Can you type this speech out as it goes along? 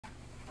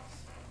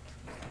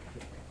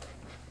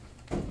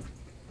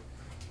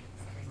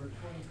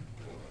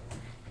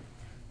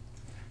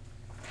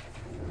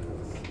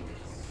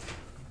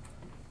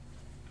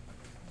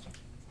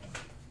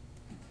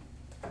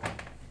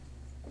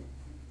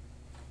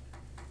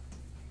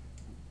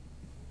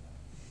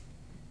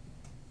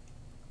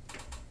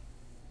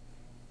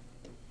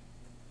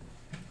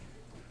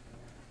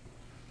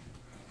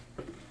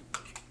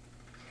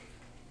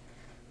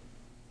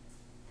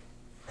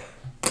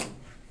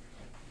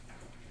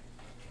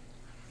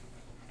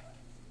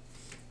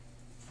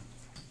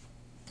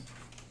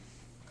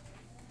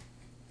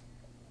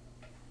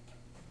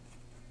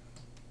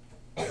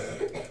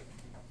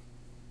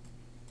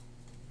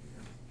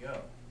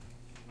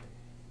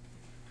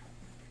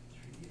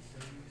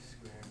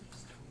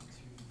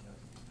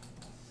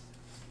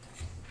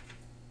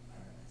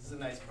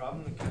nice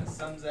problem. It kind of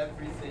sums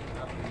everything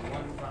up in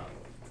one problem,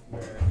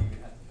 where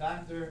you have to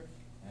factor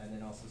and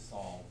then also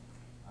solve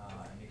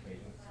an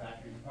equation.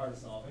 Factoring is part of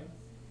solving.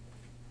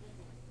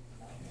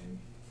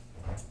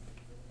 Okay.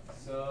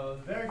 So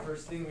the very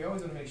first thing, we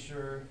always want to make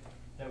sure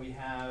that we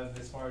have,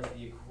 as far as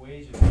the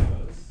equation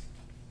goes,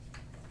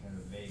 kind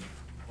of a vague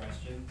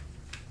question,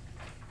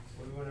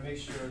 what do we want to make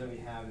sure that we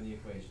have in the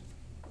equation?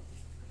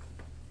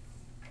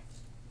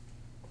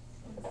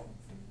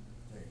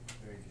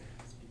 Very good.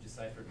 You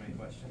deciphered my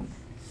question.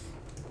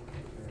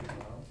 Very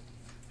well.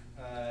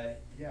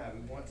 Yeah, we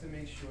want to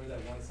make sure that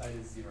one side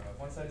is 0. If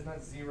one side is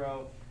not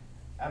 0,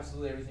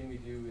 absolutely everything we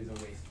do is a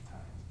waste of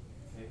time.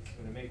 Okay, so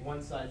we're going to make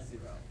one side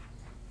 0.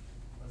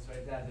 Let's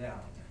write that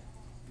down.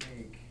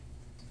 Make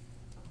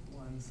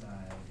one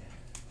side.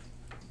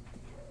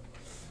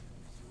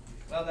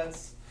 Well,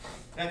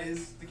 that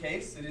is the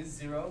case. It is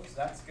 0, so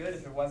that's good.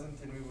 If it wasn't,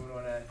 then we would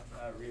want to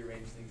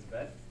rearrange things a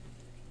bit.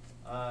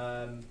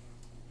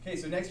 Okay,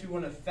 so next we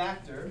want to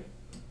factor.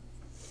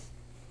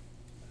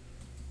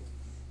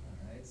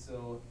 All right,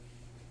 so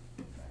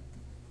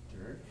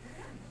factor.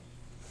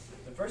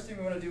 The first thing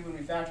we want to do when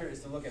we factor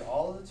is to look at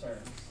all of the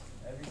terms,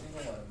 every single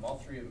one of them, all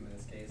 3 of them in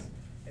this case,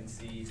 and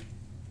see,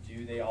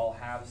 do they all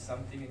have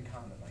something in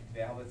common? Like, do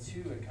they have a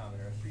 2 in common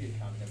or a 3 in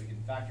common that we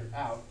can factor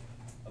out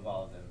of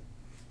all of them?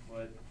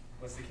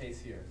 What's the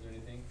case here? Is there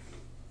anything?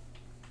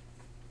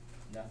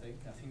 Nothing.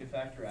 Nothing to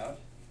factor out.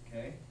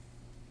 Okay.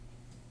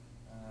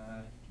 Do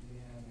we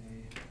have a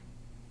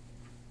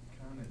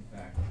common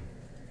factor?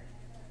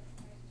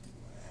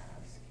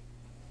 Ask.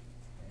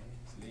 Okay.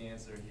 So the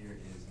answer here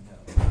is no.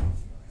 We don't have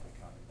a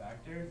common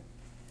factor.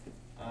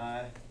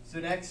 So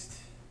next,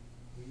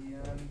 we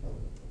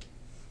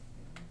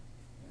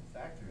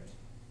factor it.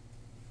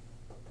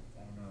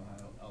 I don't know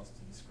how else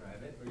to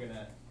describe it. We're going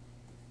to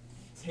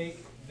take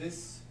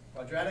this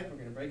quadratic, we're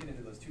going to break it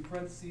into those 2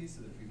 parentheses,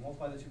 so that if we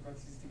multiply the 2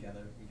 parentheses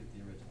together, we get the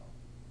original.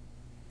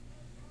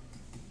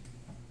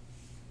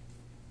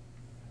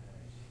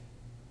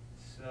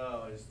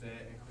 So just a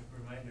quick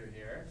reminder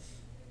here.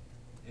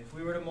 If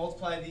we were to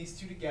multiply these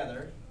 2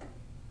 together,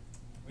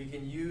 we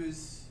can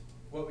use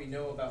what we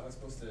know about what's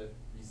supposed to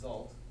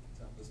result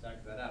to help us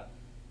factor that out.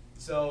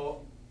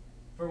 So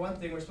for one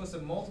thing, we're supposed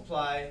to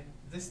multiply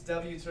this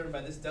w term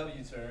by this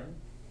w term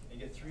and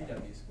get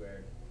 3w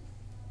squared.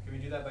 Can we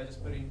do that by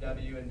just putting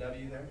w and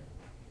w there?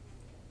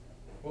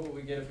 What will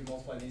we get if we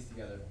multiply these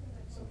together?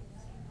 So,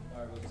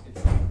 all right, we'll just get,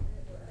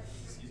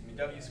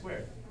 w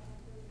squared.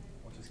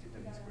 We'll just get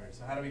w squared.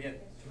 So how do we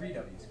get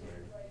 3w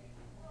squared?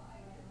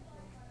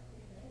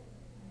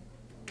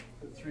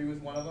 Put 3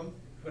 with one of them.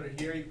 Put it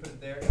here, you put it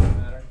there, it doesn't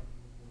matter.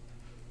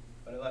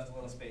 But I left a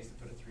little space to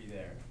put a 3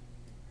 there.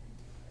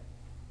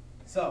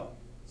 So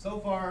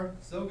far,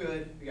 so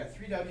good. We got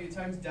 3w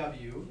times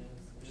w.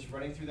 We're just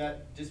running through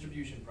that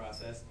distribution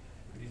process.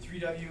 We do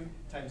 3w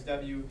times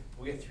w,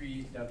 we'll get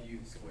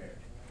 3w squared.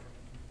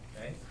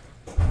 Okay?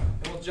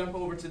 Then we'll jump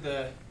over to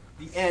the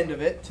end of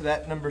it, to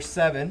that number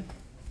 7.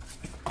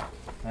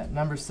 That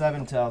number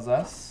 7 tells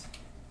us.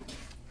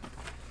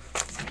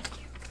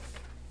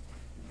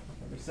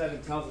 Number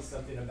 7 tells us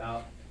something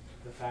about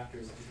the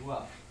factors as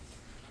well.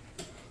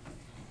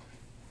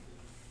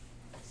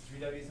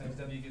 3w times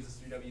w gives us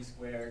 3w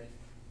squared.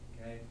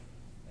 Okay?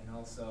 And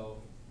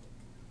also,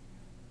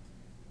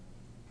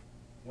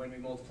 when we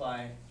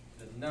multiply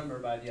the number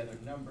by the other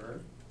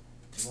number,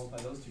 we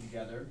multiply those 2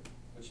 together,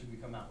 what should we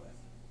come out with?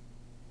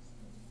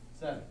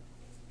 7.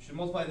 We should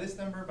multiply this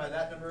number by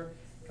that number,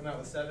 come out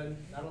with 7.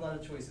 Not a lot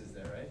of choices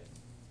there, right?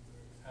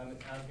 How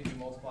can you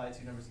multiply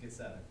 2 numbers to get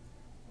 7?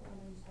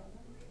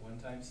 1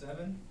 times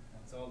 7?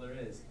 That's all there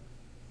is.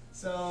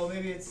 So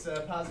maybe it's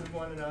a positive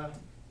 1 and a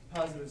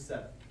positive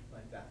 7,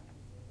 like that.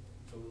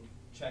 So we'll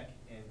check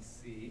and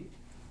see.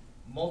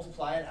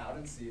 Multiply it out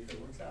and see if it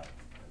works out.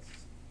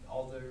 That's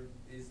all there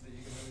is that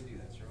you can really do.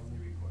 That's your only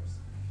recourse.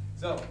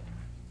 So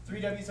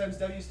 3w times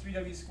w is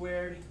 3w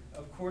squared.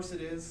 Of course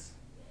it is.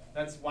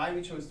 That's why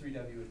we chose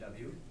 3w and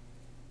w.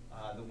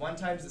 The 1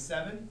 times the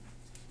 7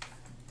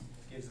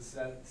 gives us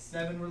that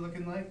 7 we're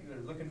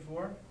looking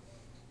for.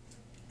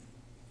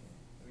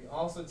 We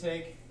also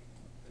take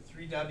the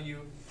 3w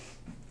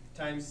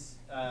times,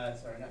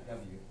 sorry, not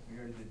w. We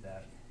already did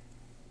that.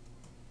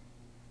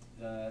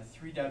 The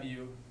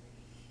 3w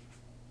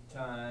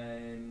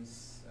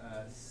times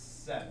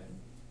 7.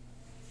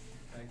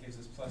 That gives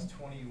us plus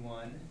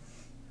 21w.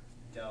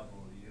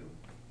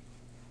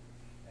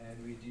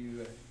 And we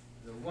do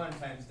the 1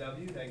 times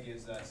w, that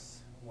gives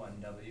us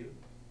 1w.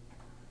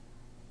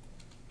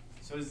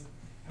 So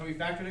have we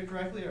factored it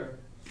correctly or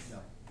no?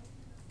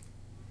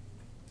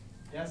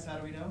 Yes, how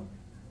do we know?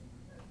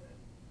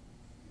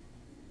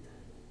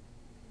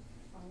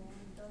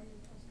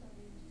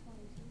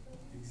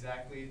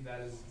 Exactly,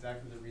 that is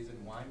exactly the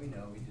reason why we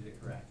know we did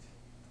it correct.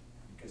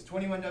 Because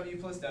 21w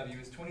plus w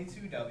is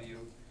 22w,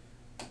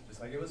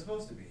 just like it was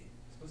supposed to be.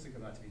 It's supposed to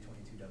come out to be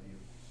 22w.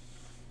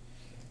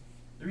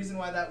 The reason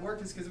why that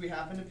worked is because we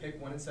happened to pick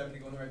 1 and 7 to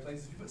go in the right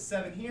places. If you put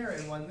 7 here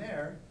and 1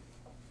 there,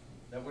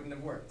 that wouldn't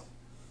have worked,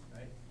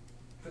 right?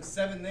 Put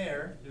 7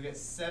 there, you'll get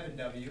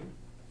 7w.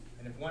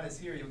 And if 1 is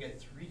here, you'll get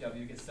 3w.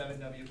 You get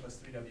 7w plus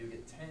 3w, you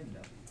get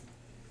 10w.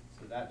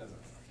 So that doesn't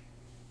work.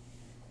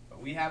 But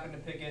we happen to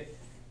pick it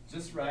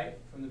just right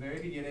from the very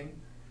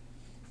beginning.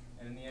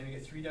 And in the end, we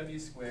get 3w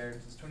squared,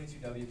 which is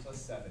 22w plus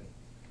 7.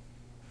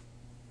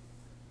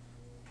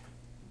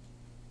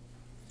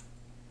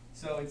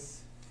 So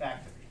it's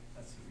factored.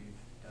 That's what we've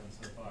done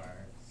so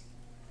far. It's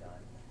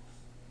done.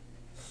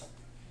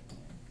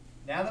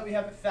 Now that we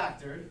have it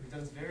factored, we've done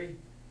this very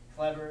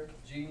clever,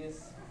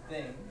 genius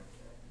thing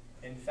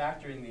in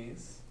factoring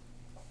these.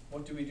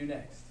 What do we do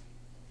next?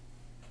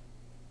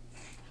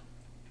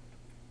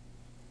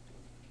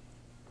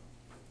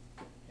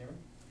 Cameron?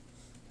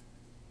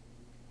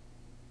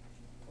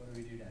 What do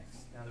we do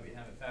next? Now that we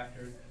have it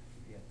factored,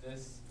 we get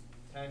this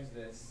times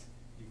this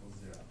equals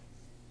 0.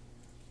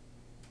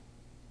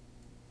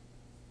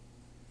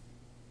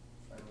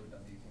 Find what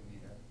w can be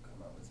to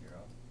come out with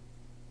 0.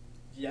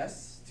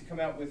 Yes, to come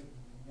out with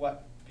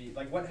what b?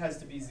 Like what has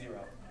to be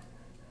 0?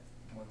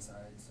 One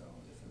side, so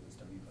if it was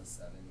w plus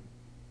 7,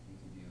 you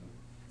can do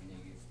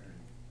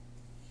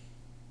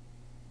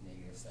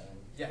 -7.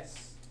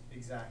 Yes,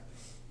 exactly.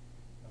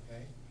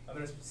 Okay? I'm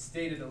going to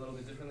state it a little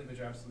bit differently, but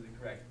you're absolutely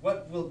correct.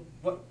 What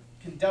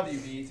can w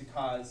be to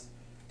cause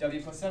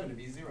w plus 7 to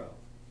be 0?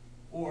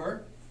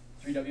 Or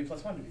 3w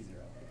plus 1 to be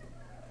 0?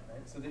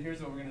 Right? So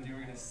here's what we're going to do.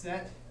 We're going to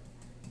set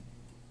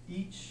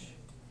each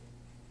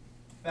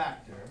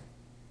factor.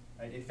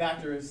 Right? A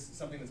factor is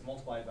something that's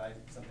multiplied by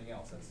something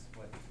else. That's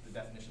what the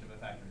definition of a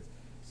factor is.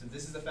 So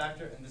this is a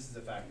factor and this is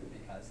a factor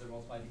because they're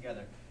multiplied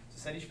together. So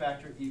set each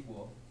factor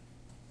equal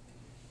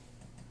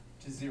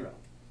to 0.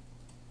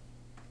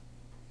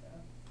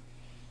 Yeah.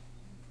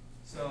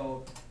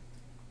 So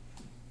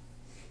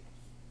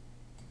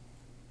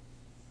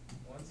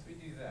once we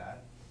do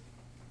that,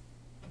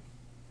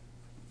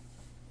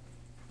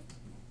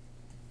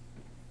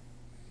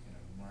 I'm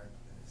going to mark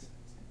this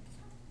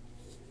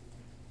as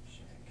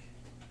check.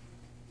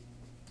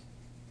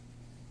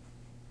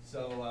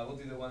 So we'll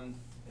do the one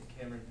that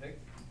Cameron picked.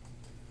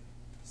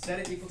 Set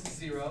it equal to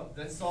 0,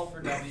 then solve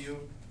for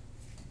w.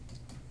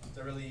 It's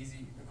a really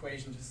easy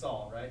equation to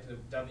solve, right? The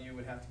w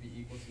would have to be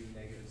equal to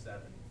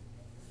 -7.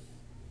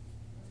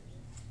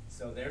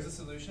 So there's a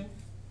solution.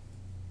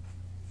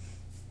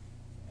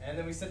 And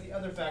then we set the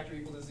other factor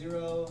equal to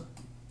 0,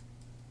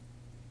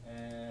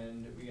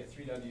 and we get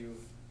 3w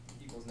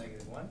equals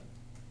 -1.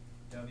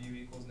 W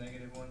equals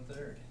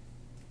 -1/3.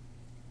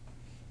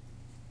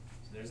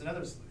 So there's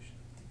another solution.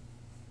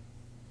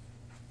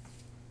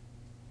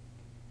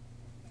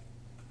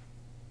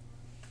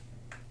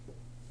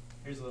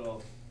 Here's a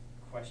little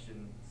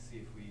question, see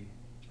if we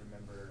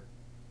remember,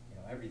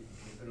 everything.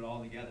 We put it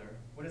all together.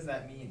 What does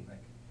that mean?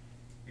 Like,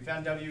 we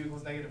found w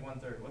equals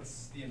 -1/3.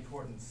 What's the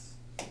importance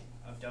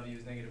of w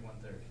is -1/3?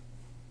 What does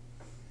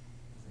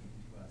it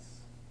mean to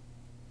us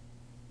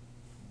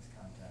in this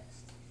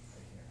context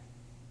right here?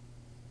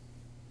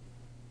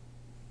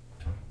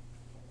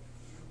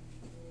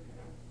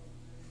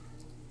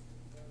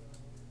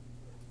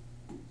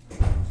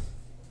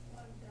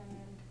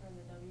 For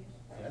the w's.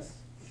 Yes?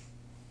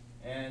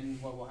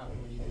 And what will happen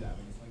when you do that?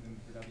 When you plug them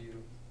for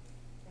w?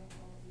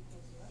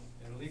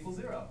 It'll equal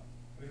 0.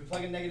 We can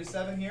plug in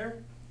 -7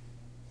 here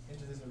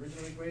into this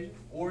original equation,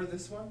 or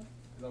this one,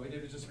 because all we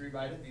did was just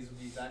rewrite it. These would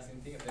be the exact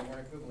same thing. If they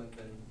weren't equivalent,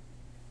 then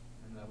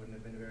that wouldn't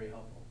have been very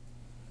helpful.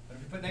 But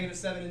if we put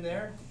 -7 in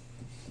there,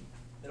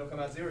 it'll come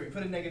out 0. If you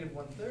put a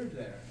 -1/3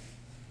 there,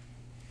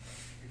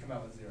 you come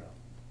out with 0.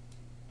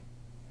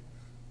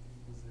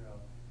 Equals 0,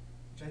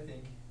 which I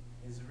think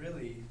is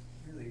really,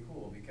 really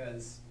cool,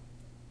 because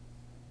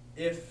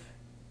if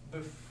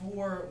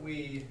before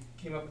we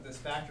came up with this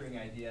factoring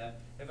idea,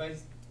 if I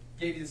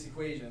gave you this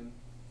equation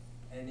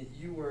and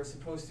you were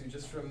supposed to,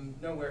 just from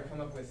nowhere,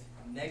 come up with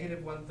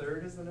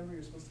 -1/3 as the number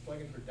you're supposed to plug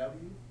in for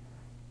w,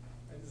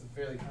 right? This is a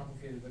fairly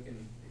complicated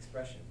looking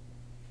expression.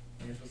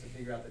 And you're supposed to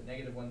figure out that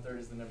 -1/3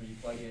 is the number you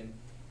plug in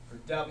for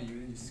w,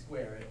 then you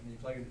square it, and you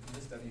plug it in for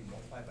this w, you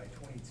multiply it by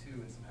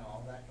 22, and somehow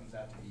all that comes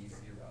out to be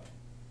 0.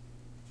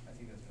 I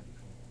think that's pretty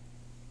cool.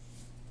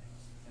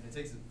 And it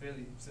takes a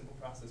fairly simple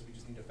process. We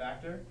just need a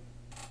factor.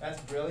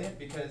 That's brilliant,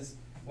 because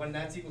when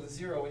that's equal to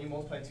 0, when you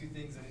multiply two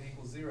things and it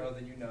equals 0,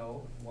 then you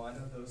know one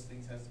of those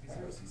things has to be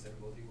 0. So you set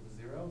both equal to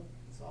 0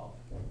 and solve.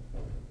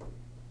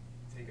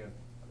 Take a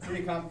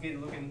pretty complicated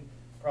looking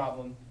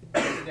problem,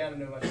 break it down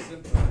into a much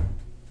simpler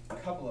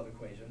couple of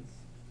equations,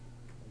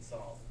 and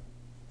solve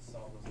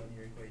those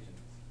linear equations.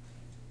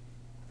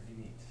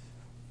 Pretty neat.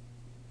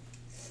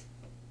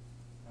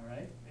 All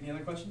right. Any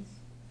other questions?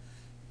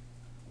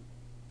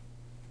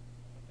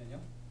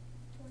 Danielle?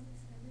 27.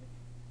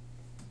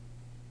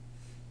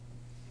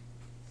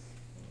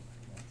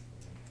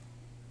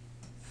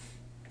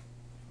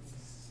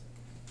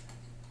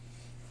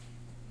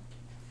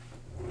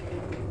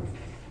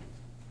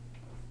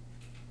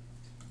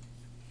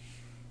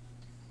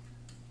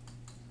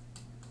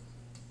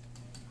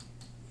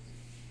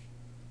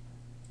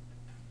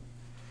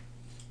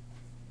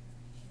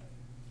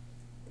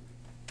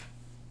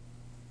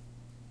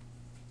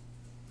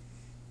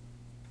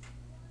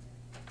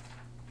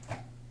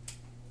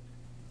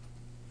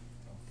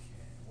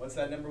 What's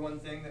that number one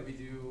thing that we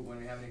do when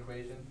we have an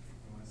equation?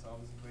 We want to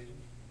solve this equation?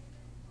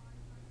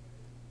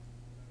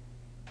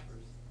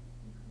 First,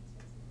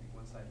 make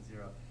one side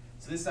 0.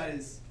 So this side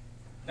is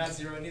not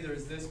 0, neither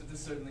is this, but this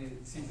certainly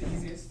seems the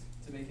easiest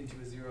to make into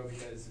a 0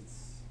 because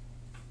it's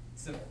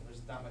simple.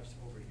 There's not much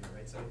over here,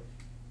 right? So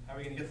how are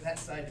we going to get that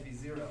side to be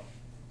 0?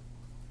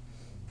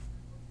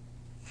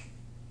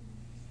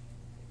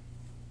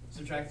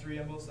 Subtract 3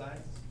 on both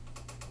sides.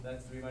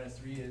 That's 3 minus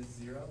 3 is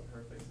 0.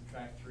 Perfect.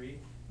 Subtract 3.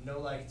 No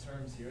like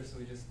terms here, so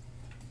we just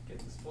get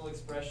this full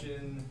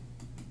expression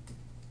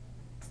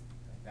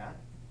like that.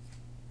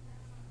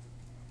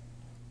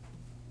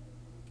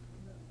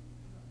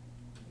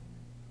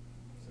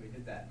 So we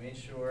did that. Made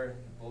sure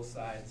that both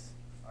sides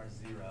are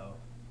 0.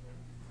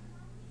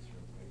 Just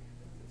real quick,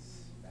 put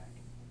this back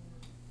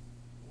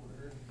in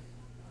order.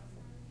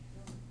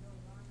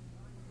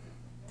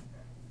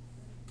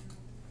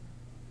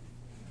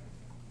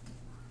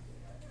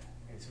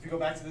 Okay, so if we go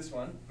back to this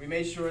one, we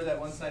made sure that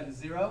one side was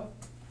 0.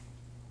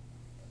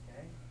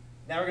 Okay.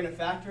 Now we're going to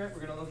factor it.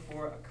 We're going to look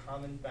for a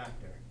common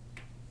factor.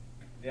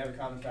 Do you have a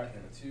common factor?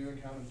 A 2 in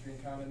common, 3 in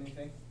common,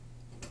 anything?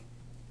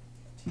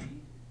 T,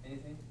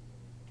 anything?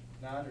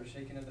 Nod or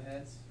shaking of the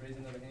heads,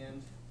 raising of the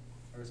hand,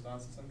 a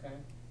response of some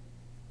kind?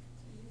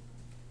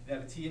 Do they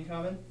have a T in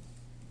common?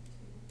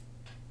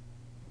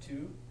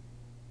 2?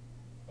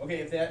 Okay,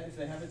 if they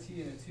have a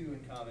T and a 2 in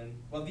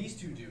common, well, these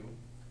two do.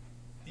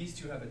 These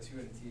two have a 2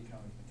 and a T in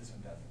common, but this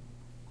one doesn't.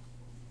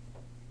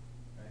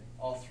 Right?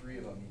 All 3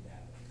 of them need to have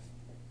it.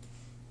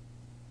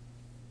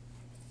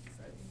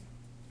 Right?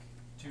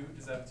 2,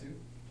 does that have 2?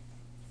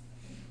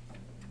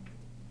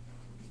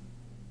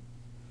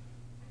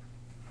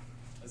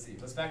 Let's see,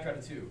 let's factor out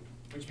a 2,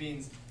 which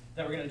means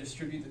that we're going to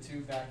distribute the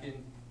 2 back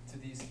into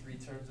these 3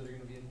 terms that are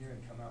going to be in here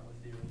and come out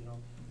with the original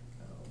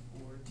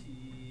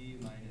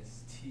 4t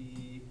minus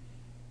t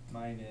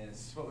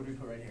minus, what would we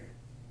put right here?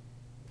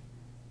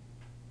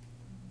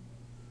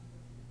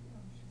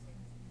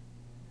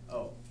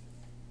 Oh,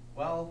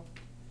 well,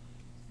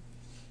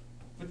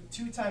 but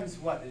 2 times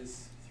what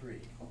is 3? I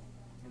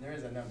mean, there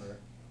is a number.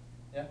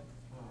 Yeah?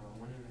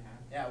 1.5.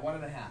 Yeah,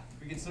 1.5.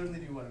 We can certainly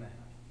do 1.5.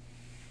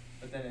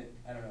 But then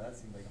I don't know, that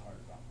seems like a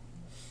harder problem.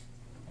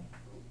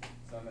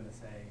 So I'm going to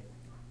say,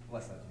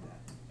 let's not do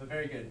that. But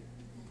very good.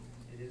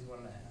 It is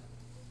 1.5.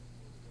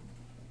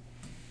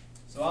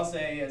 So I'll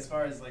say, as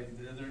far as like,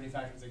 are there any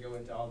factors that go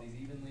into all these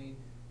evenly?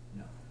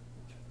 No.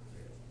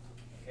 There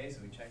isn't. Okay,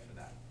 so we check for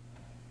that.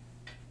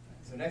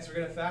 So next we're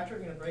going to factor,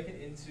 we're going to break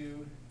it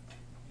into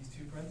these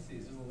 2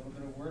 parentheses. There's a little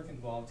bit of work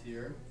involved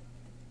here.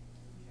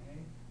 Okay,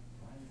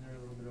 why is there a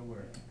little bit of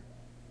work?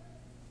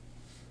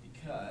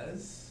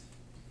 Because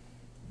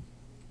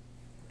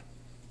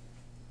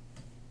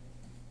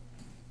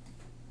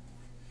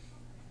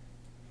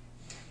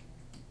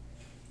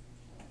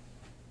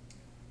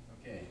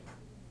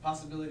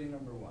possibility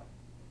number 1.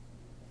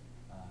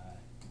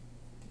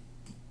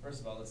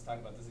 First of all, let's talk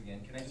about this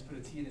again. Can I just put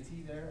a t and a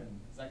t there,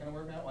 and is that going to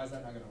work out? Why is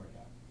that not going to work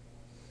out?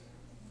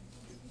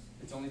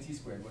 It's only t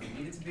squared. What do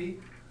we need it to be?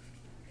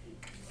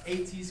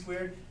 8t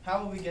squared.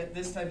 How will we get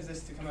this times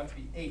this to come out to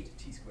be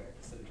 8t squared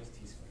instead of just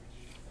t squared?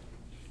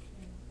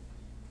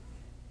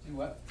 Do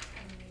what?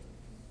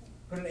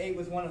 Put an 8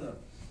 with one of them.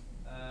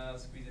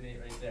 Squeeze an 8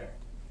 right there.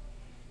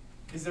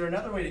 Is there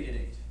another way to get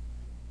 8?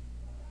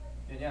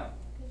 Danielle?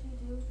 Could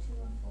you do 2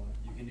 and 4?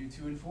 You can do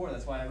 2 and 4.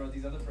 That's why I wrote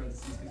these other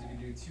parentheses, because you can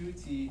do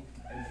 2t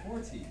and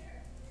 4t.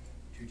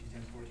 2t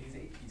times 4t is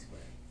 8t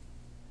squared.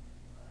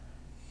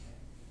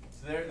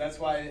 So that's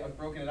why I've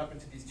broken it up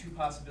into these 2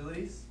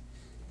 possibilities.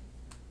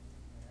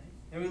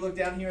 And we look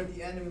down here at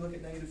the end and we look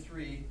at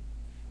 -3.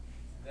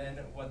 Then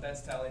what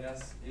that's telling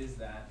us is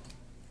that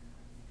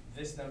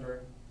this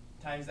number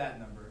times that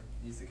number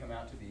needs to come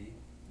out to be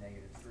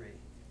 -3.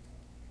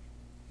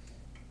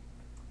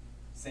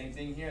 Same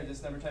thing here.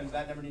 This number times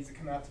that number needs to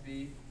come out to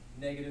be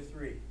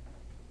 -3.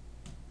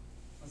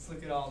 Let's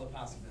look at all the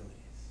possibilities.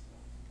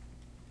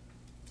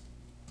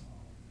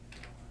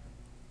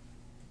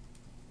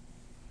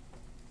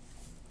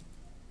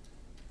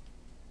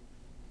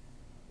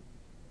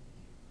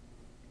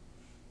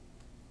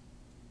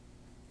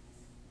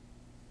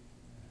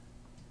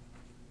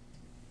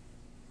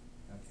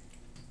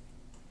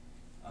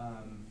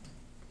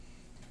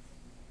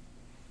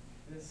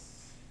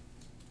 This.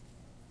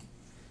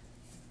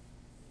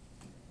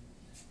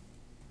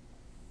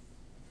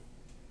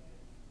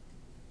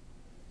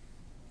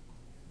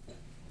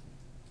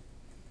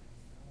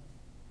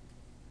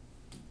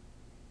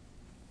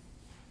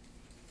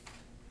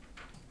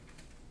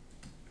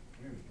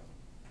 Here we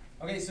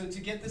go. Okay, so to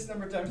get this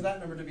number times that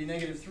number to be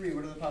 -3,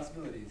 what are the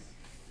possibilities?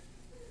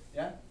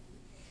 Yeah?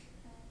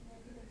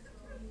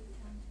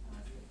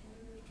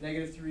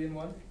 -3 and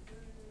 1? Or -4.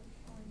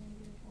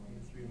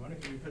 -3 and 1.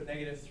 If we put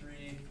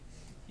 -3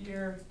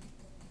 here,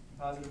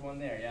 +1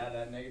 there, yeah,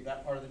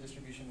 that part of the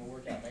distribution will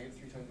work out.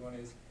 -3 times 1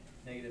 is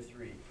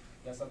 -3.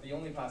 That's not the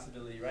only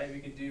possibility, right? We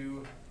could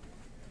do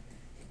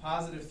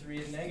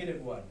 +3 and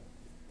 -1.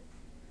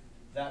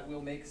 That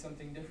will make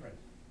something different.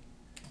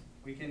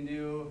 We can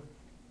do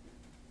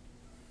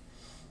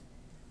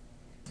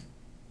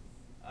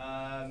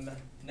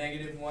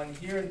Negative 1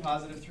 here and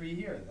positive 3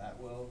 here. That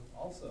will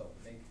also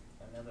make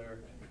another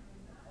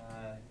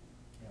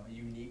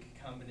unique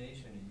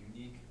combination, a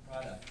unique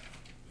product.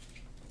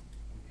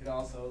 We could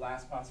also,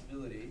 last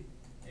possibility,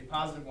 a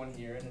positive 1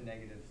 here and a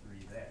negative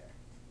 3 there.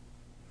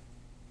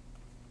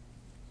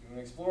 We're going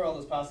to explore all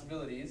those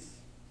possibilities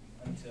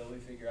until we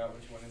figure out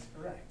which one is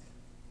correct.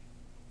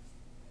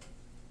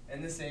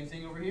 And the same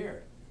thing over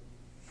here.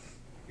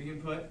 We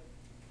can put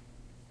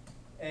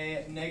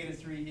a negative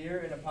 3 here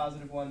and a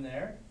positive 1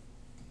 there,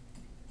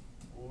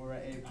 or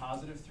a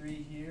positive 3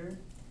 here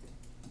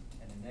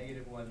and a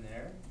negative 1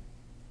 there,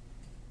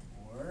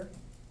 or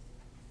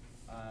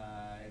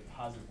a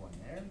positive 1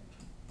 there,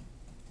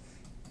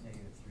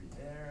 negative 3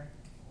 there,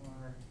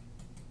 or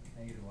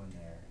negative 1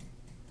 there,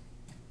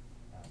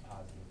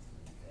 positive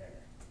 3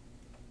 there.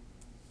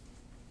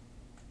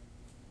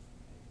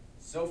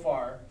 So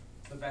far,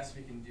 the best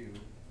we can do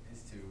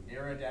is to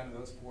narrow it down to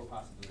those 4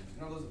 possibilities.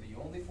 You know, those are the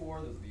only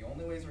 4, those are the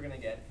only ways we're going to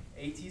get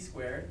at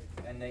squared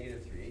and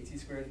negative 3. At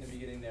squared in the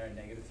beginning there and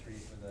negative 3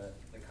 for the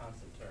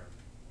constant term.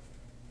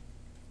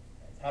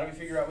 Right, so how do we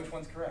figure out which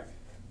one's correct?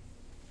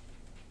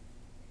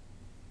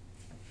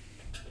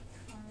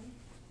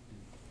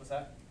 What's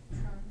that?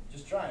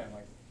 Just try them,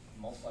 like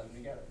multiply them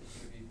together. It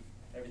should be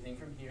everything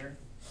from here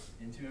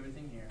into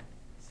everything here.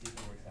 See if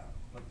it works out.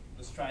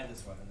 Let's try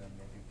this one, and then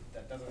maybe if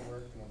that doesn't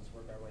work, then we'll just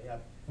work our way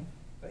up.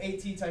 So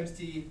 8t times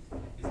t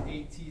is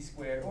 8t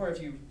squared, or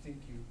if you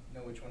think you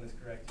know which one is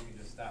correct, you can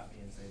just stop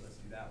me and say, let's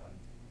do that one.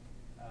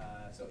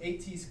 So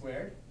 8t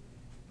squared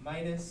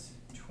minus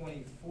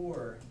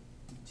 24t,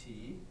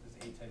 that's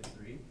 8 times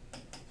 3,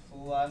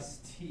 plus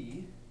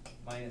t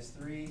minus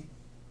 3. Is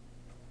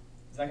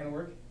that going to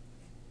work?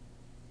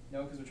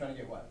 No, because we're trying to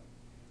get what?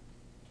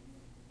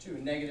 2,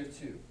 negative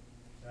 2,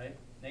 right?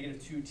 Negative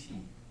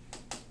 2t.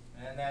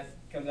 And that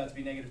comes out to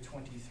be negative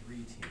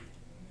 23t,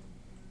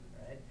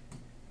 right?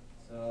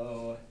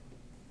 So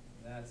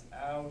that's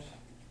out.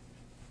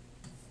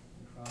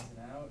 Cross it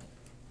out.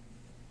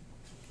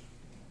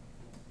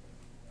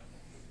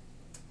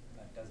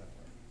 That doesn't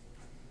work.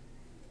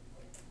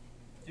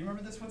 Do you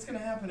remember this? What's going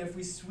to happen if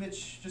we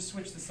just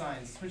switch the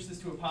signs? Switch this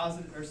to a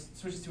positive, or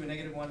switch this to a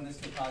negative 1 and this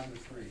to a positive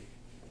 3. Remember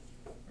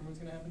what's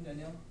going to happen,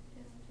 Danielle?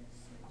 It'll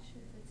just switch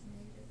if it's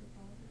negative or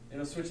positive.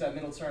 It'll switch that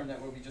middle term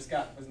that what we just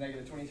got was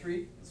negative 23.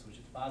 It'll switch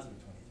it to positive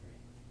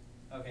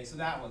 23. Okay, so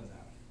that one's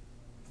out.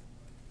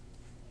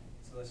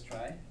 So let's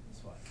try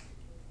this one.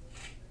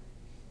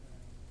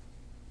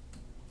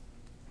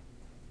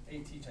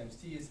 8t times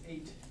t is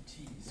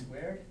 8t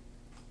squared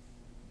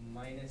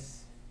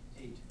minus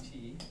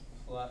 8t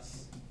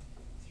plus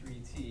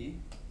 3t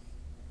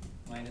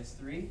minus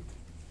 3.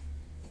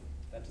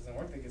 That doesn't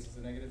work. That gives us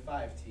a negative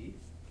 5t.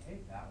 Okay,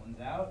 that one's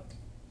out.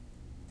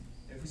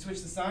 If we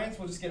switch the signs,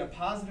 we'll just get a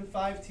positive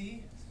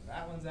 5t. So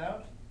that one's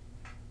out.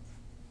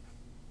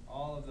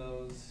 All of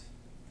those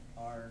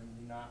are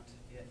not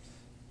it.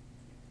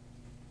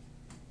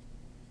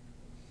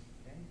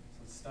 Okay,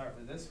 so let's start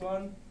with this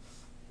one.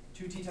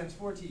 2t times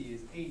 4t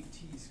is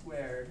 8t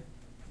squared.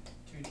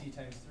 2t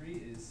times 3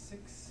 is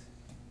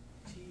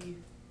 6t,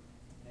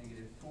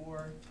 negative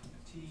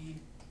 4t,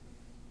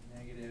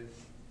 negative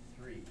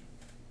 3.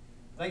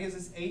 That gives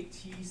us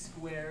 8t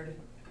squared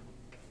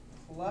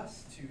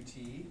plus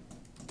 2t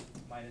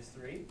minus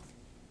 3.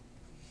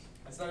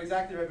 That's not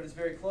exactly right, but it's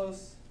very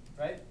close,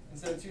 right?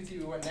 Instead of 2t,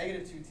 we went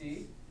negative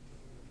 2t.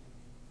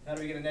 How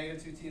do we get a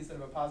negative 2t instead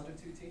of a positive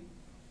 2t?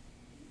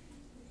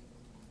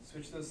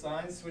 Switch those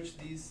signs. Switch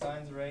these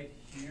signs right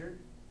here.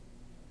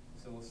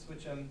 So we'll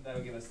switch them.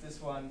 That'll give us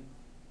this one.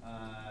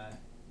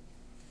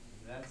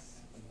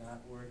 That's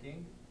not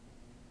working.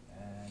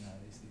 And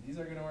obviously these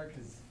are going to work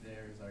because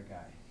there's our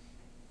guy.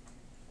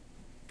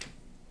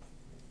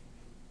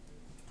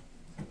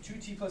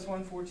 2t plus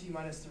 1, 4t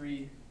minus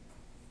 3.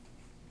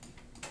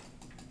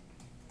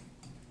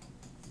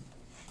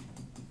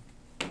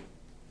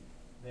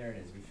 There it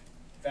is. We've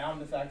found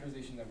the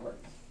factorization that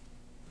works.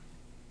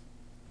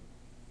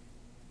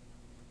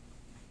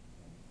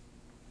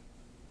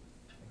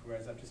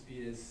 Whereas up to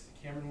speed as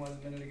Cameron was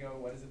a minute ago,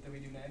 what is it that we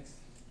do next?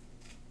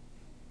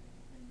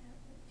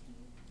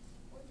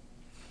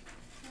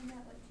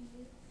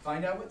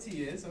 Find out what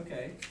t is,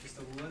 okay. Just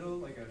a little,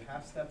 like a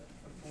half step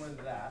before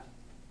that.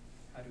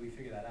 How do we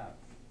figure that out?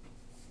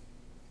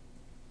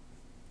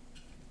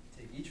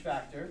 Take each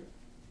factor.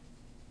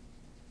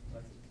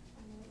 What's it?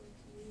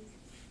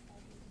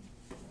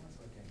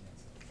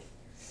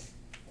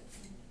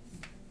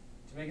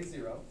 To make it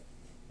 0.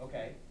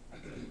 Okay.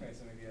 Okay,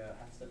 so maybe a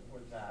half step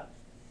before that.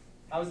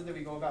 How is it that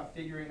we go about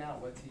figuring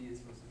out what t is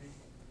supposed to be?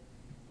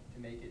 To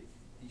make it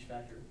each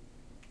factor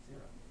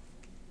 0.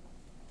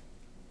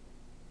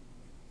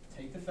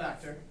 Take the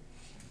factor,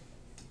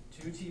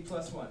 2t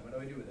plus 1. What do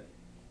I do with it?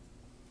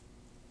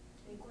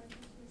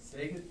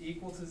 Make it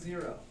equal to 0.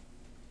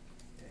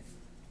 Okay.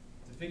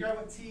 To figure out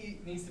what t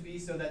needs to be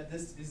so that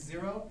this is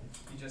 0,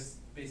 you just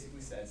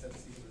basically said set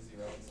this equal to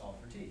 0 and solve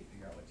for t.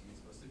 Figure out what t is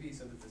supposed to be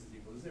so that this is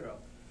equal to 0.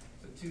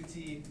 So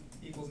 2t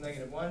equals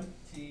negative 1,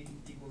 t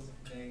equals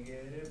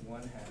negative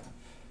 1/2.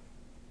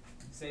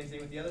 Same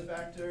thing with the other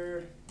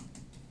factor.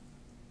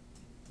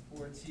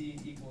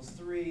 4t equals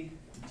 3,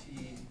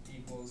 t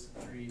equals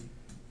 3/4.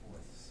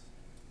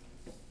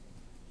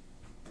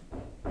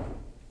 There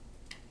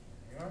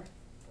you are,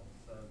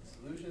 both of the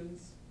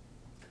solutions.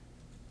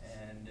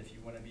 And if you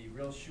want to be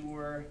real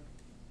sure,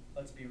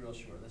 let's be real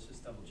sure. Let's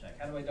just double check.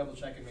 How do I double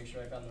check and make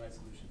sure I found the right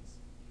solutions?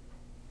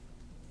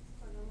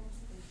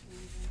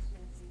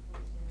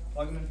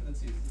 Plug them in for the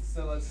t's.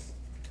 So let's,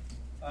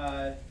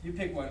 you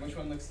pick one. Which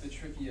one looks the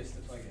trickiest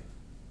to plug in?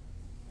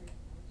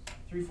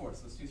 3/4.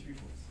 Let's do 3/4.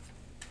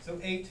 So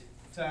 8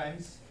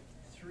 times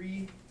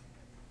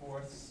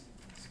 3/4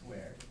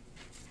 squared.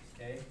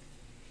 Okay?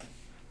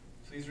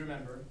 Please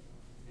remember,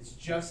 it's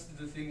just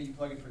the thing that you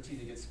plug in for t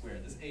that gets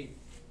squared. This 8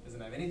 doesn't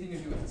have anything to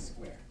do with the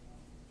square.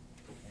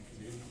 Because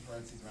we didn't put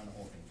parentheses around the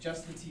whole thing.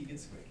 Just the t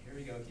gets squared. Here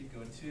we go. Keep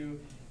going. 2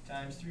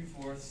 times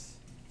 3/4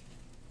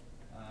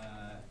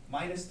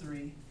 minus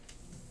 3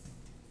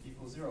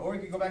 equals 0. Or we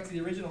could go back to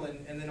the original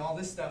and then all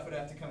this stuff would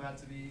have to come out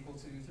to be equal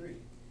to 3.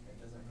 It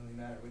doesn't really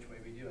matter which way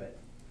we do it.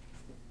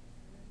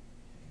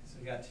 So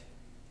we got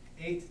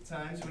 8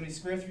 times, when we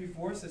square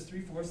 3/4, that's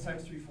 3/4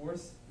 times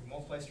 3/4. We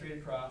multiply straight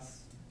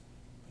across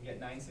and get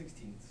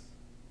 9/16.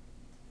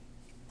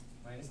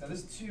 Minus, now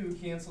this 2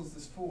 cancels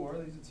this 4,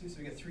 leaves a 2, so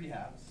we get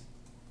 3/2.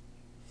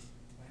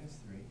 Minus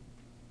 3.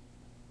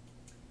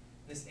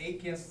 This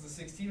 8 cancels the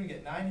 16, we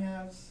get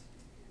 9/2.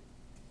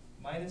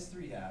 Minus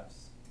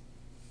 3/2.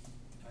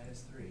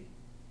 Minus 3.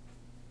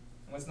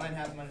 And what's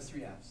 9/2 minus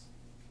 3/2?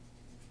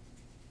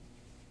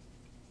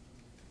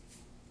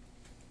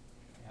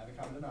 We have a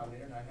common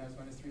denominator, 9/2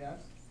 minus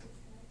 3/2.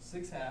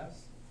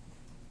 6/2.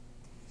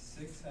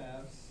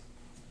 6/2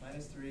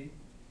 minus 3.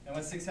 And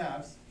what's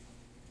 6/2?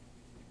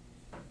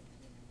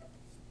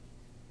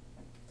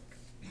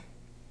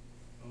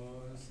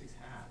 Oh,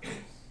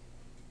 6/2.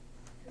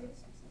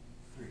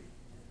 3.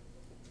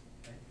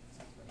 Okay.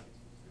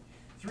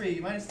 3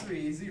 minus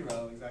 3 is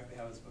 0, exactly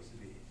how it's supposed to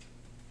be.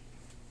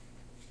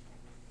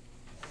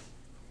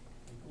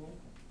 Cool.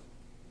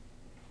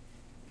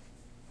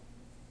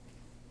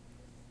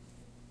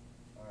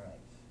 All right.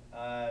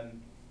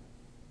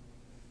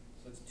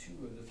 So it's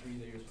 2 of the 3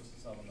 that you're supposed to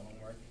solve on the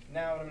homework.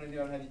 Now what I'm going to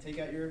do, I'm going to have you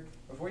take out your,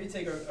 before you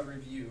take a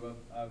review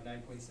of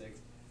 9.6,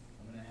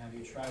 I'm going to have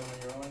you try one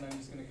on your own, and I'm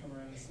just going to come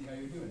around and see how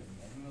you're doing.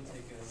 And then we'll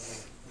take a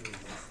little quiz and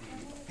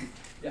see.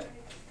 Yeah.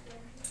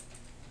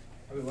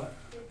 Oh, wait, what?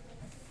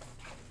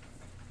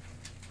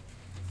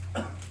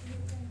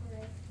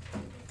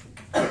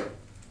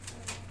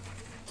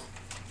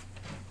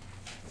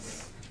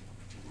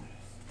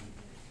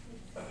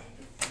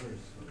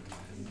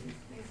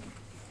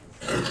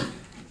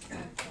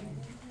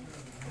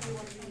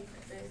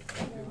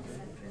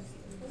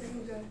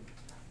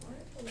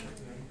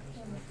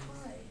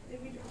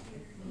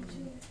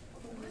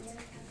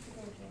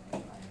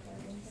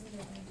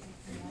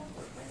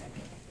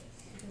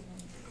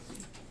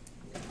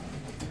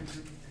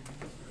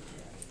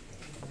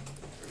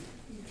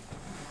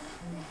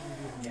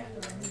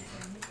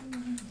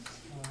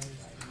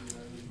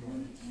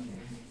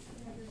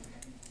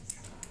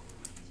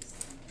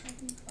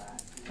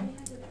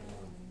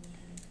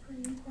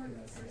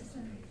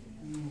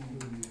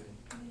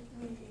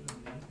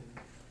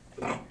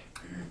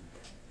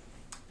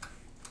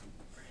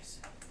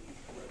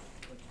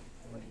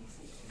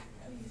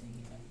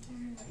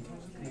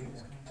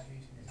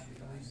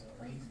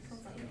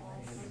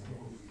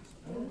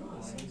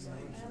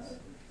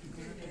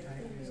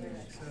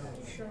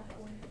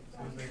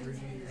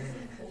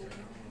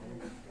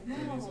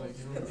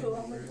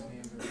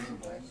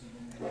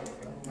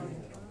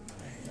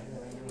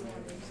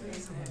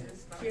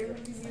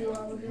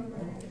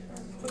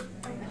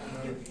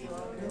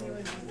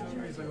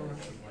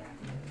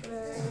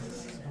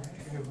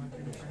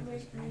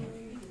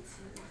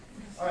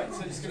 All right,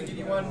 so just going to give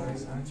you one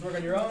to work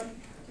on your own.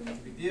 No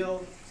big deal.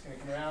 Just going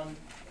to come around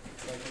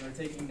like when we're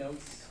taking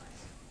notes.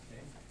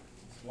 Okay.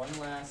 Just one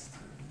last.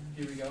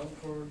 Here we go.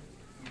 Before we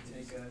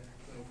take a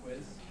little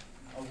quiz,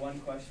 a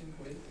one-question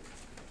quiz.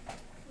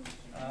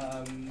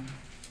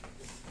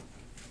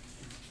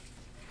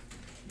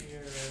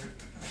 Here.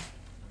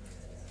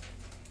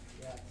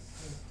 Yes.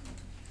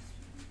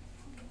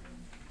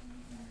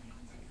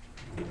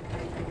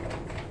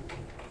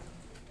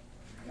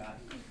 Got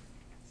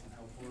some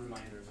helpful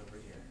reminders over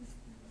here.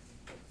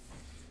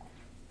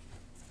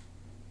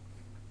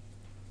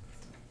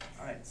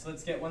 All right, so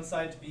let's get one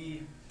side to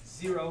be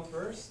 0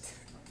 first.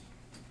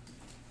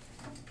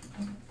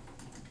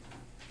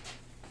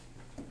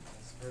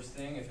 First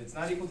thing, if it's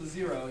not equal to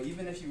 0,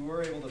 even if you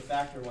were able to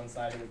factor one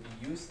side, it would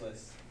be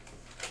useless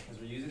because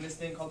we're using this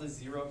thing called the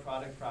zero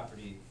product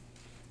property,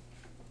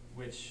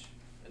 which,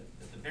 at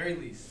the very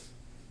least,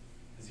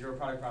 the zero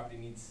product property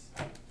needs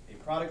a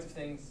product of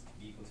things to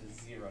be equal to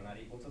 0, not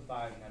equal to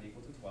 5, not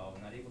equal to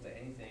 12, not equal to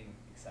anything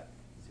except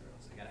 0.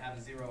 So you got to have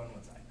a 0 on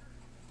one side.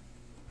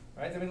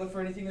 All right, then we look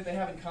for anything that they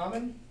have in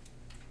common,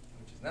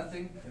 which is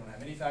nothing. They don't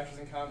have any factors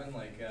in common,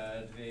 like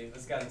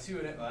this got a 2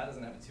 in it. Well, that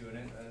doesn't have a 2 in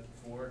it.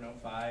 4, no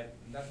 5.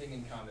 Nothing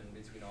in common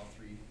between all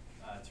 3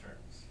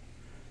 terms.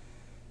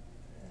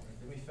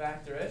 Then we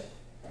factor it.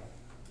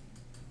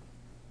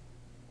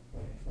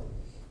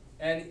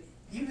 And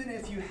even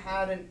if you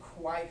hadn't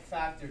quite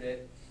factored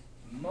it,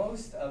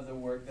 most of the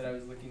work that I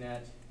was looking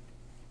at,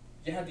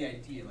 you had the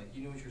idea, like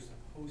you knew what you're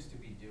supposed to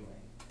be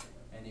doing,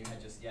 and you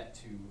had just yet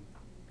to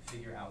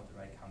figure out the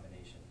right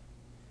combination.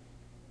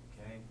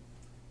 Okay?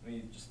 Let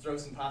me just throw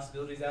some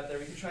possibilities out there.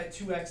 We could try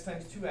 2x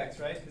times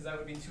 2x, right? Because that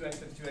would be 2x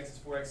times 2x is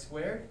 4x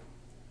squared.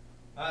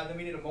 Then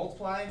we need to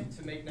multiply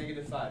to make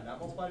 -5. Not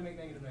multiply to make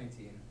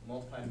 -19.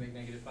 Multiply to make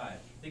 -5.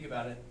 Think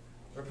about it.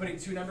 We're putting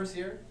two numbers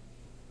here.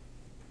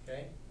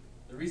 Okay?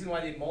 The reason why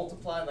they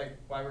multiply, like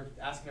why we're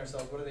asking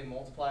ourselves, what do they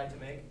multiply to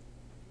make?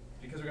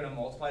 Because we're going to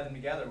multiply them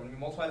together. When we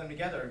multiply them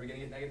together, are we going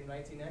to get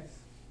 -19x?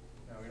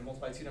 No, we're going to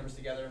multiply two numbers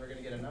together and we're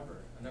going to get a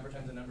number. A number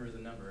times a number is a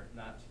number,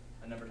 not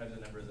a number times a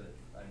number is a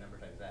number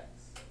times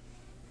x.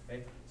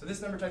 Okay? So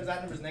this number times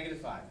that number is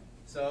 -5.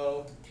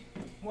 So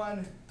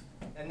 1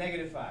 and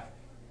 -5.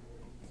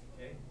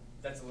 Okay?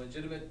 That's a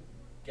legitimate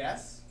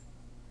guess.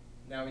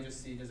 Now we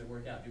just see, does it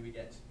work out? Do we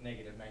get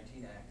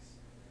 -19x?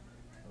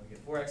 Well, we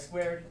get 4x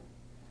squared.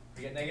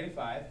 We get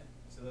 -5.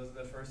 So those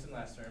are the first and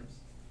last terms.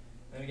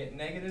 Then we get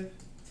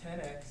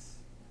 -10x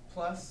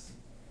plus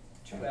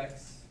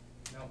 2x.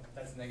 No,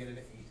 that's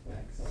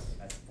 -8x.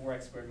 That's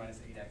 4x squared minus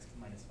 8x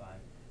minus 5.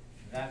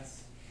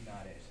 That's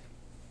not it.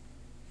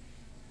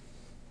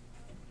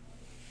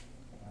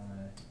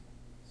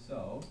 So,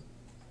 I'm going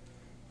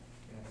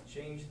to have to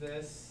change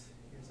this.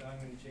 Here's how I'm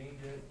going to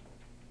change it.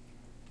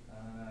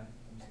 I'm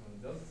just going to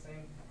do those the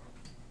same.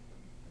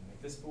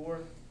 Make this 4,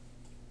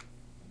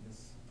 and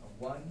this a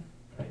 1.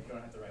 Right? You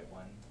don't have to write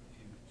 1. If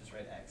you just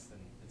write x, then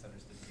it's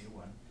understood to be a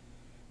 1.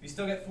 We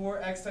still get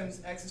 4x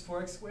times x is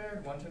 4x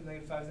squared. 1 times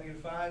 -5 is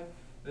 -5.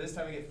 But this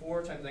time we get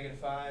 4 times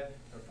 -5,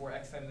 or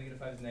 4x times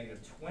 -5 is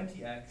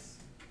 -20x.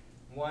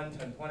 1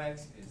 times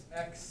 1x is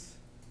x.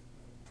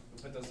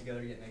 We put those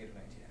together, you get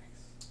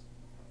 -19x.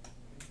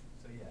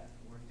 So yeah,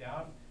 it worked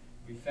out.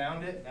 We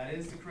found it. That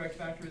is the correct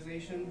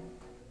factorization.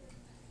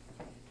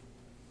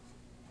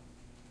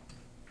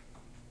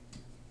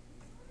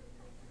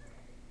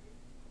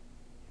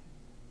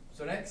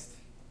 So next,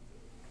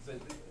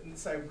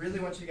 so I really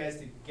want you guys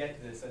to get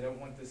this. I don't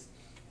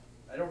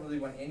really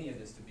want any of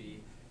this to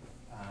be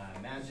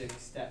magic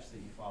steps that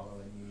you follow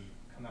and you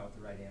come out with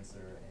the right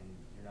answer and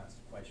you're not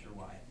quite sure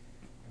why.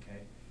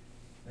 Okay.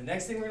 The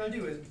next thing we're going to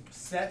do is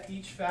set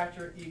each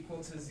factor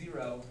equal to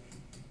 0.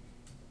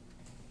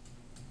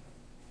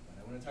 And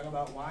I want to talk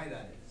about why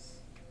that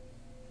is.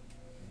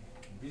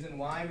 The reason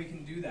why we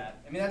can do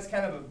that. I mean, that's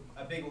kind of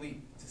a big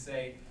leap to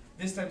say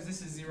this times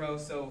this is 0,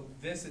 so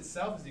this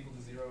itself is equal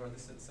to 0, or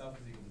this itself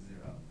is equal to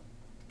 0.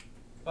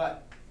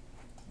 But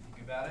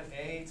think about it,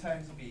 a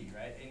times b,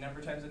 right? A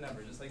number times a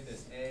number, just like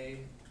this. A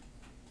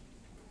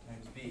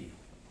times b.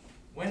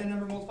 When a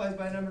number multiplies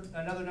by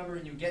another number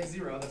and you get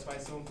 0, that's why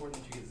it's so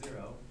important that you get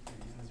 0. You're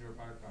using the zero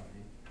product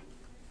property.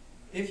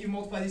 If you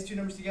multiply these two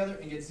numbers together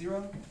and get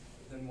 0,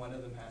 then one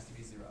of them has to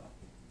be 0.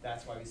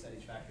 That's why we set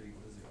each factor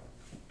equal to 0.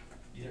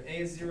 Either a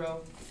is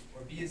 0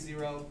 or b is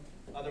 0,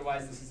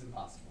 otherwise this is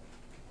impossible.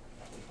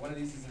 If one of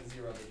these is a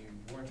 0, then you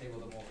weren't able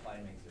to multiply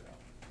and make 0.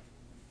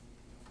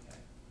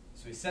 Okay.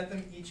 So we set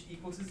them each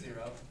equal to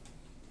 0.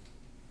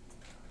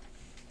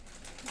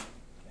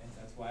 Okay,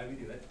 that's why we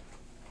do it.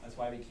 That's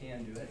why we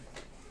can do it.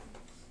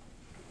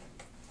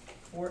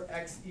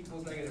 4x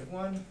equals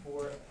 -1,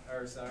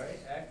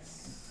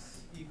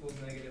 x equals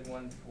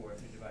 -1/4.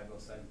 So you divide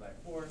both sides by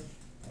 4.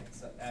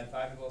 Add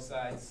 5 to both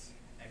sides,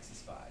 x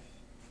is 5.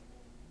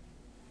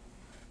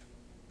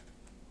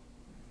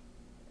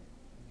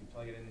 You can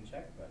plug it in and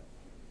check, but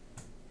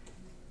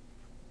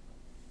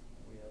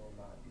we'll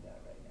not do that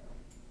right now.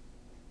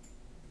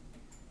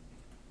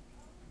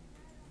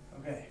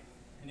 Okay,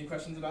 any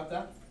questions about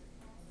that?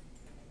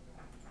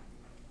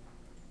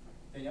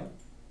 Danielle? Can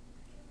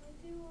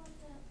we do on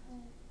that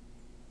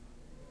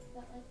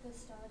like the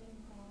starting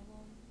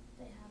problem,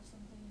 they have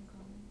something in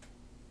common?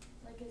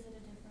 Like, is it a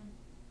different?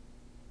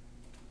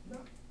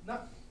 No,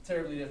 not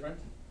terribly different.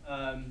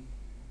 Yeah,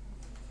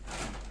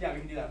 we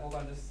can do that. Hold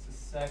on just a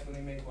sec. Let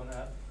me make one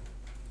up.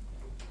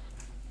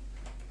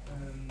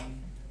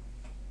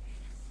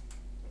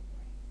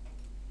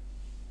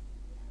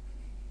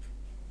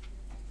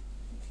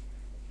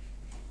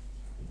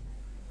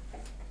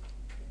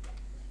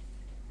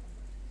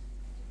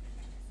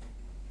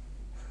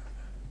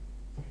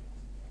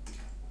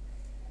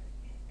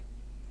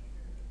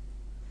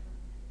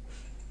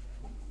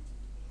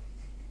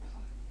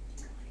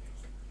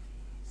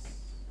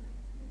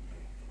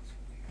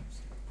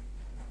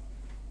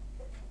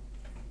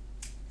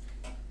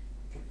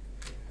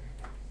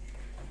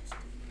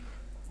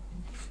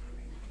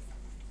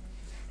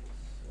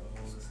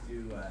 Let's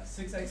do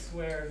 6x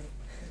squared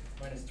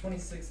minus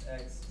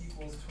 26x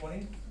equals 20.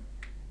 I'm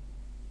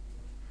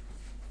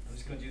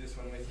just going to do this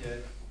one with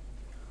you.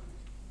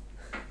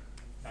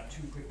 Not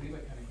too quickly,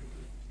 but kind of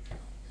quickly.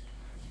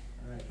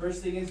 All right,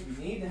 first thing is we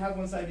need to have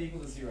one side be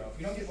equal to 0. If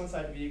we don't get one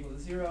side to be equal to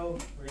 0,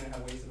 we're going to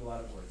have wasted a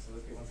lot of work. So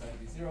let's get one side to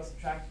be 0.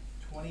 Subtract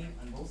 20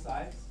 on both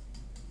sides.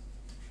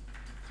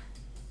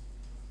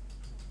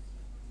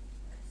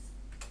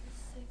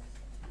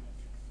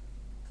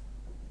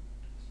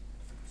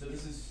 So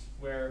this is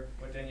where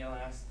what Danielle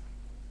asked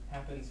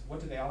happens. What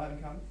do they all have in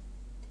common?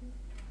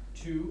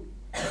 2.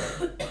 2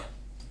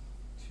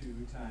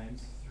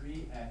 times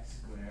 3x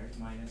squared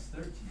minus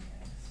 13x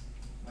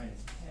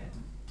minus 10.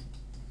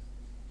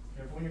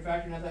 Therefore, when you're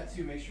factoring out that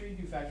 2, make sure you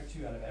do factor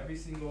 2 out of every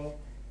single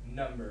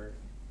number,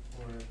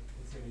 or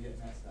it's going to get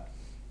messed up.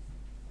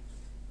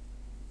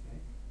 Okay?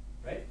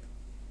 Right?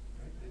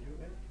 Right? Did I do it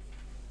right?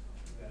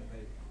 Yeah, I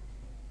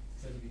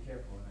said to be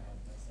careful, and I had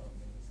myself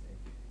made a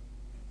mistake.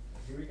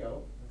 Here we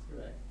go. That's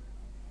correct.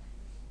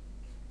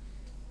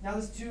 Now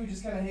this 2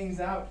 just kind of hangs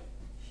out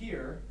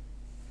here,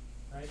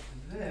 right?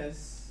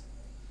 This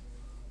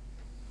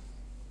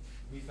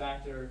we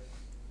factor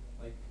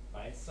like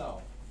by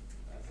itself,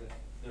 as if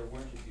there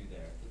weren't a 2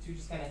 there. The 2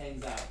 just kind of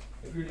hangs out.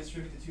 If we were to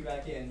distribute the 2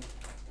 back in,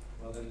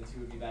 well then the 2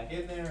 would be back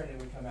in there, and it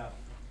would come out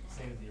the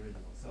same as the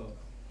original. So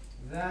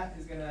that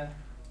is gonna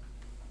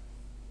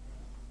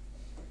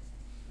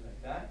be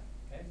like that.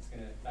 Okay, it's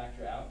gonna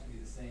factor out to be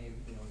the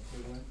same,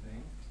 equivalent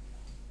thing.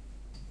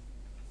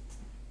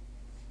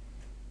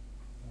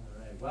 All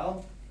right.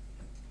 Well,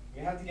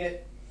 we have to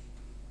get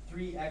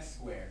 3x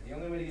squared. The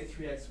only way to get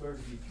 3x squared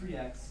would be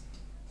 3x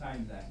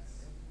times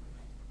x.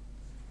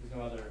 There's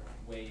no other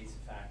way to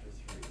factor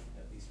 3,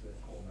 at least with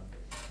whole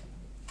numbers.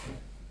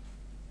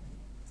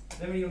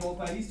 Then we need to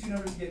multiply these 2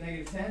 numbers to get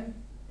negative 10.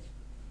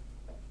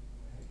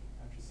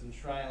 After some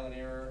trial and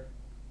error,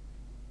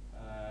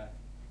 I'm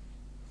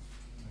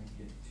going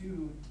to get 2.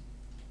 You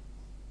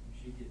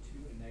should get 2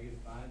 and negative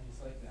 5,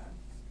 just like that.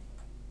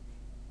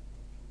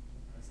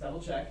 Let's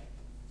double check.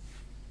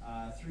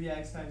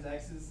 3x times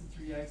x is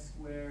 3x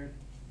squared.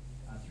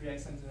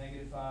 3x times a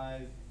negative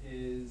 5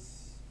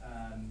 is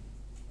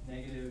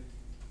negative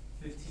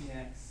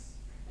 15x.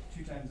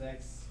 2 times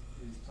x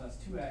is plus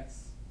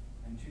 2x.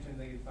 And 2 times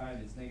negative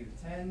 5 is negative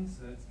 10,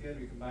 so that's good.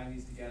 We combine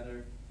these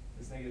together.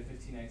 This negative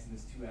 15x and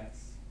this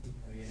 2x, and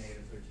we get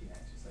negative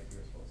 13x, just like we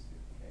were supposed to.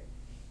 Okay,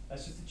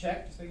 that's just a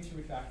check, just making sure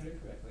we factored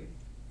it correctly.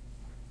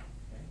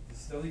 Okay,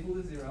 it's still equal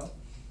to 0.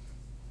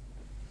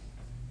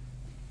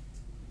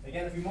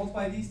 Again, if we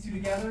multiply these 2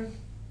 together,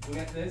 we'll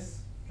get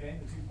this. Okay,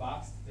 the 2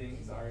 boxed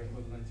things are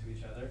equivalent to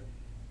each other.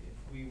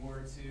 If we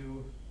were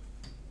to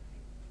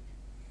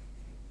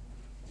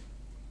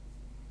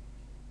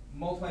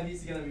multiply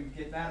these together, we would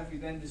get that. If we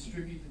then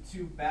distribute the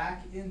 2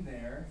 back in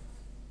there,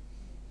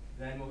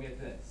 then we'll get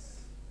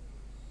this.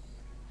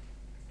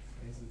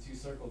 Okay, so the 2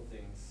 circled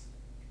things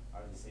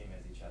are the same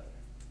as each other.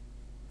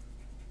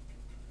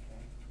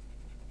 Okay.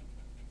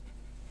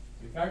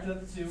 So we factored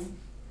out the 2.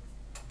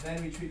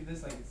 Then we treated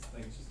this like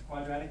it's just a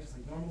quadratic, just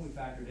like normal. We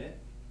factored it,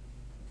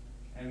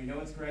 and we know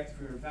it's correct. If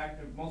we were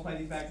to multiply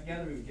these back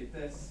together, we would get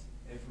this.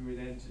 If we were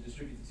then to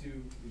distribute the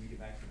 2, we would get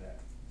back to that.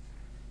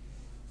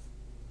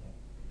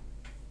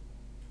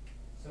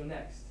 So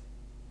next,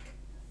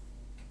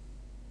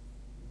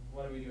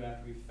 what do we do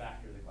after we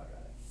factor the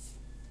quadratic?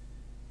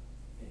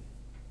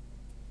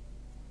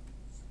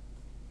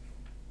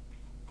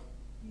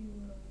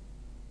 You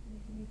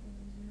make them equal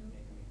to 0.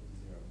 Make them equal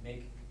to 0.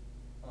 Make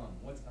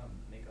what's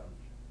make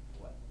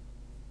what?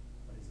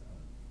 What is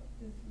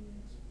The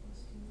 3x plus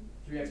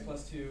 2. 3x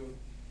plus 2.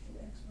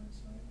 And x minus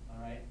 5.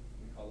 All right,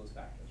 we call those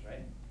factors,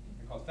 right?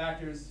 They're called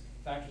factors.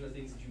 Factors are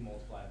things that you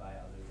multiply by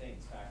other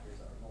things. Factors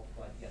are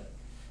multiplied together.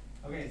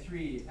 Okay,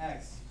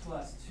 3x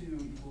plus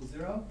 2 equals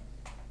 0.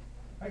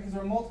 Right, because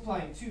we're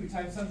multiplying 2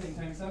 times something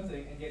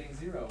and getting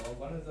 0. Well,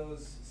 one of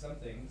those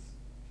somethings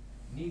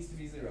needs to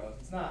be 0.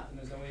 If it's not, then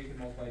there's no way you can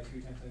multiply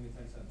 2 times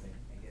something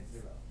and get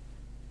 0.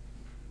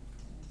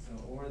 So,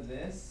 or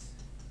this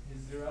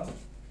is 0.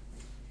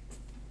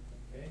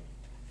 Okay.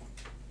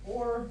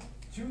 Or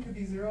 2 could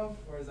be 0,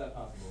 or is that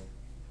possible?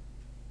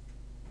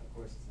 Of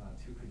course it's not.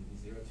 2 couldn't be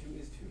 0. 2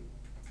 is 2.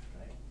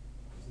 Right?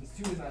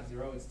 Since 2 is not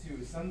 0, it's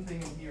 2.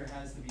 Something in here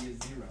has to be a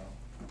 0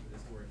 for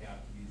this to work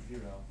out to be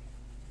 0.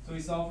 So we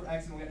solve for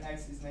x, and we'll get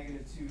x is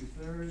negative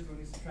 2/3. When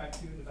we subtract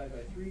 2 and divide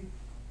by 3,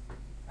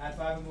 add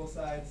 5 on both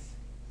sides,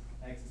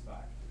 x is 5.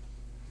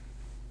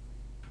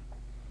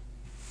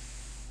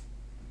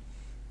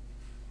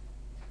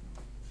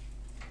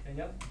 And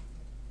yep,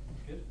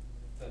 good.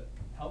 Does that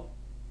help?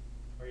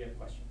 Or you have a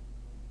question?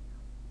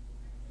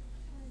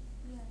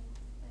 Yeah,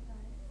 I got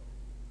it.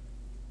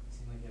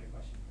 Seemed like you had a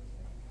question for a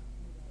second.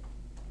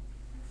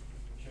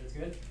 Sure it's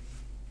good?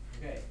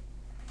 Okay.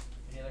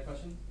 Any other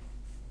questions?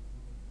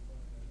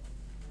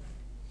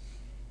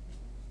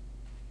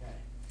 Okay.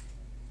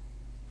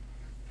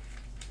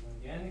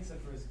 Again,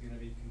 except for it's going to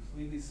be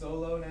completely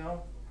solo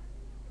now.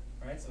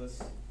 Alright, so let's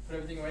put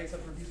everything away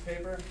except for a piece of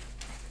paper.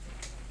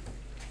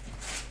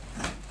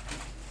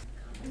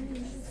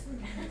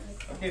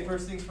 Okay,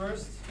 first things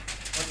first.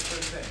 What's the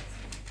first thing?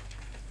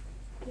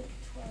 Get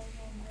 12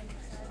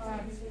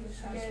 on the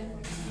side. Again,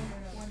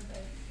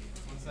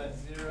 1 side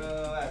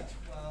 0 at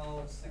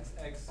 12,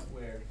 6x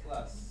squared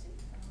plus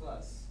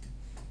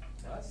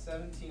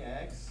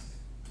 17x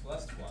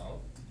plus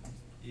 12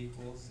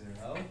 equals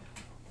 0.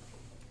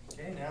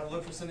 Okay, now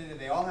look for something that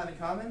they all have in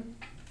common.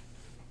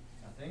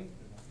 Nothing.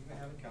 There's nothing they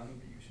have in common,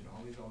 but you should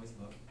always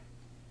look.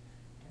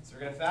 Okay, so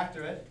we're going to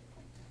factor it.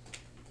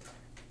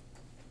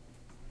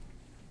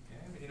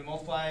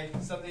 multiply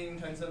something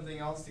times something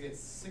else to get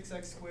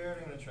 6x squared.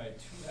 I'm going to try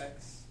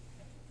 2x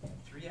and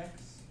 3x.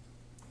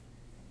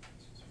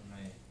 That's just where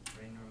my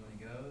brain normally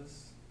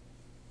goes.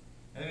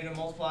 And then I'm going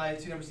to multiply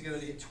two numbers together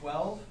to get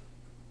 12.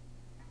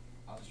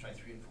 I'll just try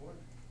 3 and 4.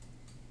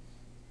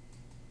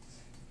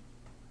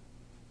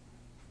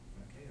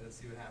 Okay, let's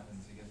see what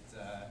happens. We get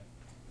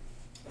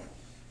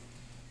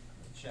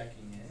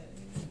checking it.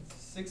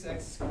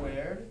 6x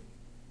squared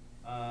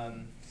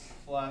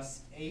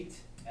plus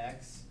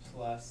 8x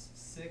plus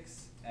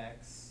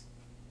 6x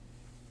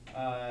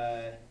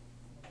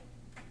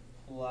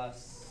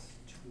plus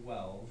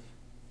 12,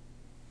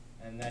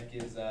 and that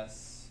gives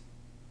us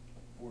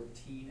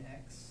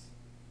 14x,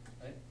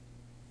 right?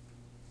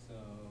 So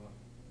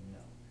no,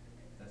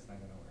 that's not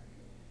gonna work.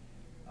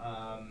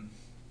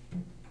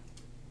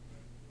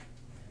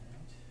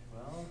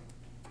 Well,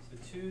 so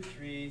 2,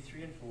 3,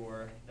 3 and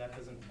 4, that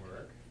doesn't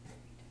work.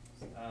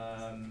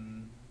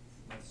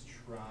 Let's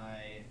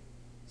try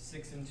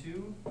 6 and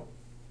 2.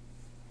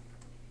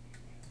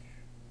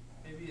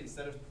 Maybe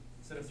instead of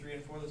 3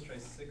 and 4, let's try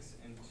 6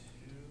 and 2.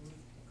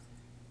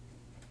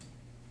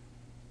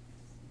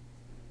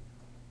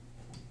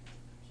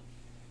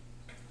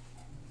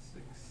 6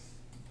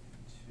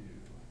 and 2.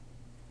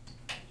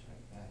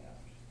 Check that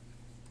out.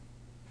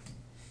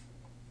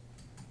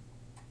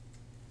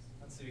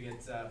 Let's see, we get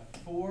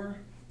 4x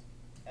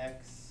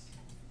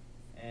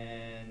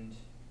and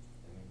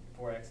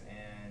 4x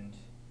and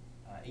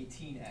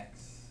 18x.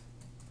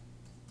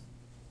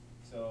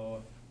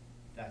 So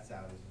that's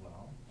out as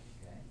well.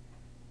 Okay.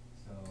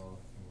 So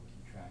we'll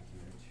keep track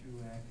here.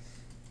 2x,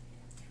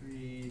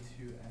 3,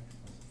 2x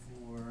plus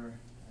 4.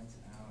 That's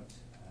out.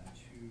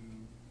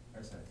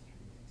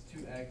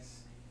 2x,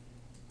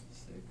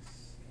 6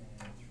 and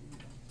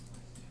 3x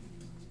plus 2.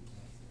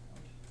 That's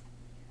out.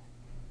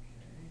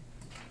 Okay.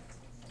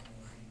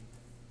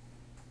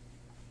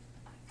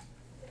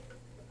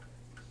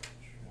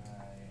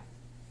 Try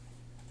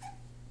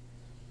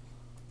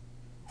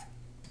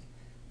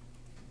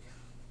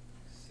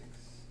 6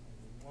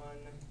 and 1.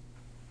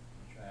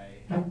 Try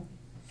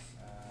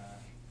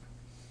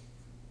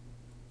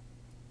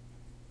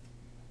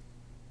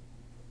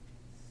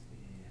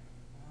see.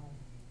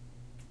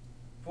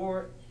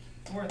 Well,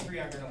 4 and 3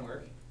 aren't gonna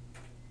work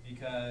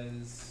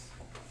because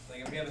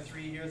like if we have a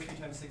 3 here, 3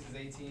 times 6 is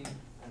 18.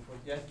 And 4,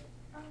 yeah?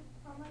 How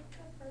much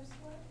the first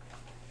one?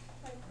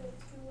 Like the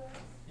 2x?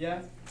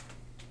 Yeah?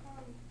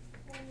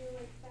 When you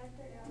like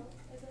factor it out,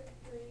 is it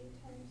 3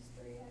 times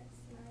 3x,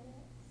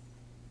 9x?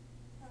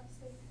 Not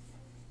 6.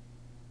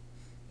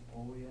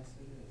 Oh yes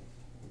it is.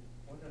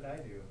 What did I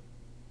do?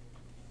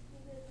 You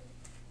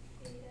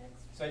did 8x.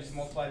 So I just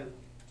multiplied it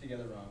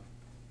together wrong.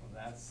 Well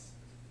that's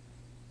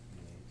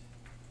neat.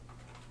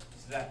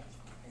 So that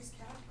There's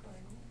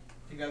Capricorn.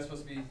 think that's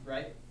supposed to be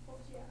right? Well,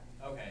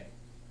 yeah. Okay.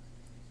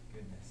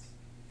 Goodness.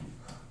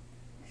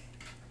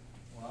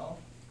 Well,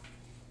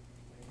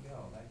 there you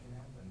go. That can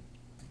happen.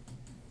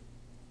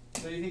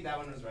 So you think that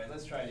one was right?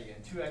 Let's try it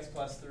again. 2x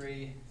plus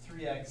 3,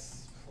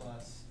 3x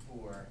plus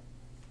 4.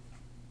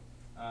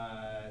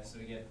 So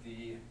we get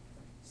the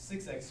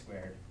 6x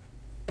squared,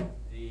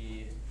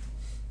 the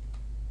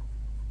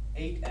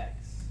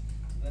 8x,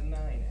 the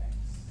 9x.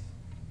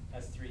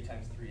 That's 3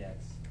 times 3x.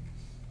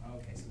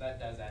 Okay, so that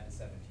does add to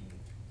 17.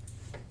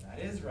 That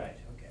is right,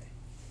 okay.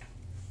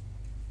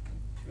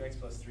 2x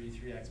plus 3,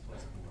 3x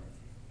plus 4.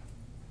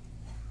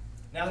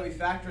 Now that we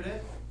factored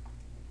it,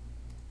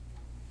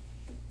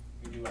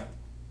 we do what?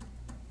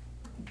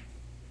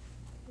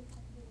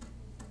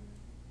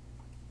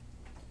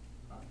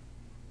 Huh?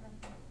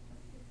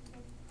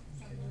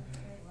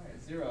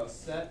 Alright, 0,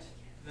 set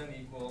them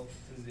equal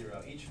to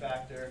 0. Each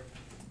factor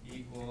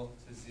equal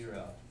to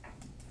 0.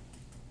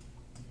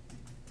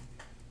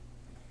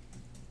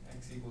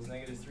 X equals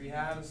negative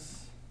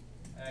 3/2.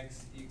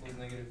 X equals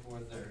negative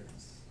 4/3.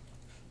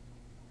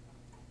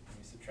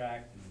 We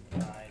subtract and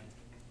divide.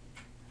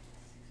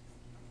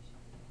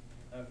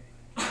 Okay.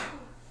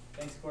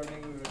 Thanks, Courtney.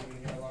 We would have been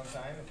here a long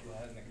time if you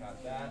hadn't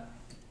caught that.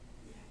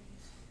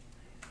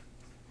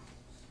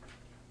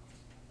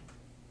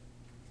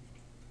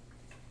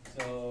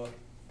 So, if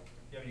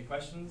you have any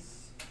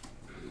questions,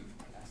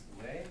 ask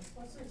away.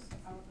 What's this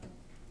out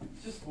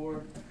of? Just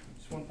 4.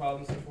 Just one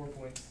problem, so 4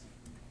 points.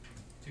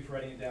 2 for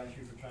writing it down,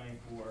 3 for trying,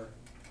 4 for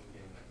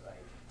getting it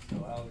right. So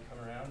I'll come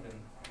around and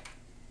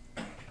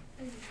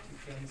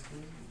keep going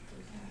through.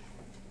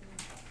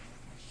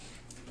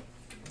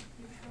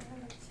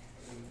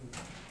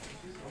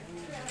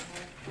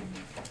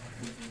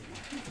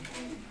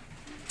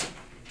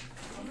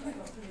 I'm gonna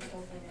go through this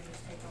whole thing and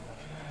just take all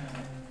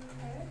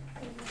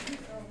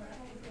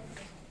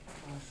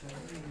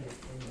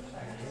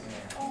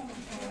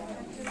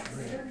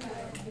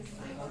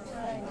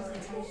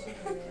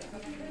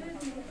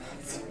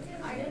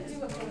I didn't do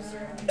a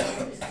poster.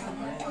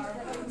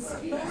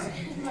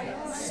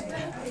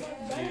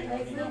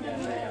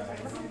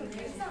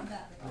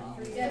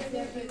 Yes,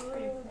 yes,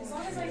 as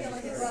long as I get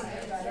like a run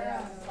better,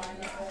 I'm fine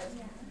with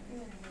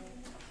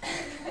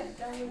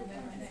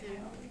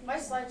it. My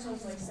slide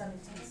shows like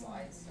 17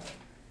 slides, so.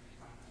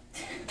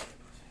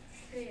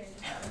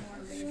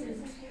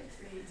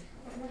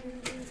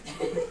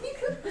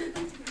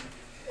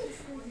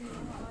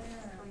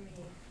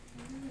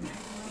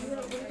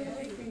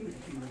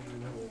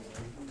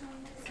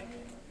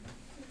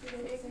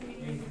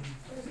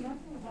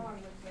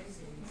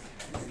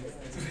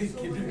 Raisins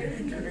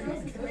are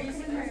salty.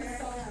 Raisins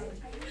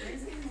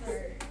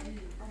are.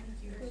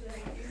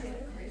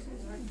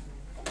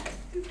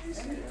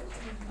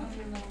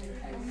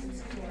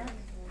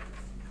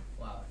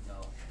 Wow, no.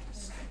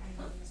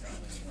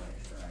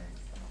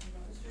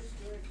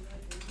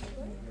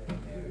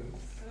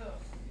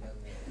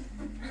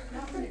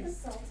 Not very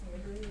salty.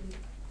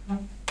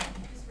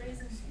 Just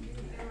raisins,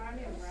 they remind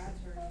me of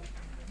raspberry.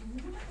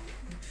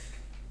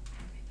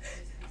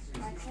 I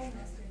told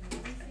Mr.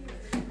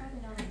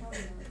 Probably not, probably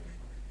not.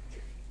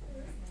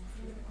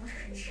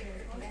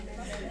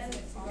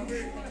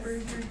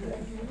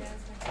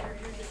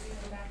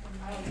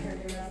 I don't care,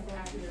 they're not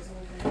happy years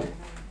old.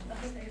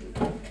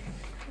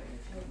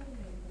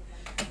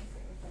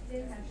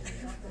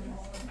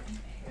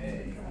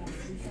 Hey.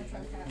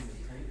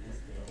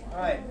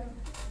 Alright.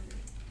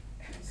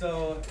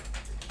 So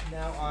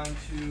now on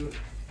to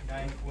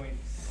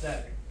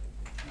 9.7,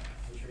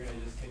 which we're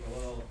gonna just take a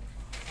little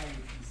tiny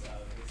piece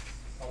out of.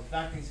 It's called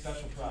factoring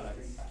special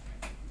products.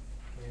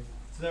 Okay.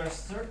 So there are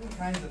certain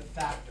kinds of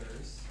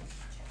factors.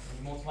 When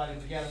you multiply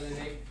them together, they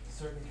make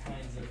certain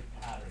kinds of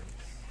patterns.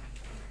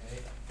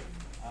 Okay.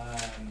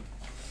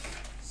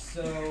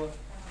 So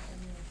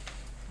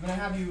I'm gonna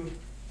have you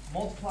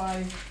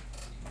multiply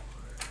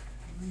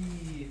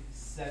 3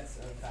 sets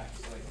of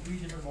factors, so like 3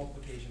 different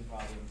multiplication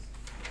problems,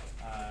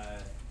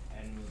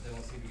 and then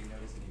we'll see if we can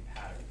notice any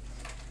patterns.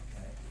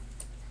 Okay.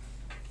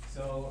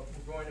 So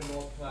we're going to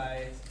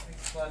multiply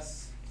x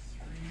plus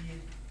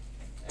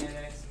 3 and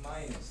x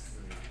minus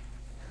 3.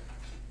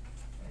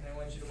 And I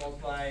want you to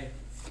multiply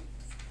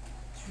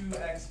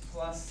 2x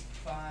plus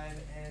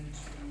 5 and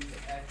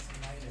 2x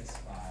minus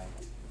 5.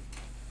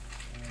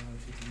 And I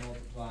want you to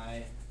multiply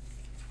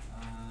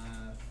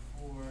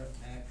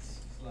 4x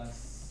plus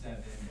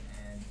 7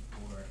 and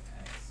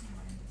 4x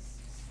minus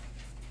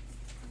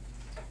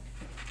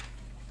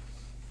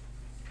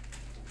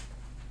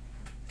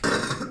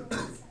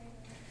 6.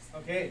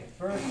 Okay,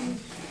 first.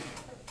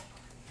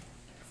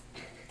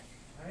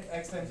 Alright,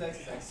 x times x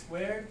is x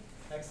squared.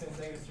 X times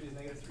negative 3 is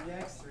negative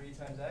 3x. 3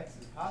 times x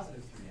is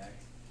positive 3x.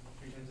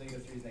 3 times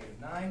negative 3 is negative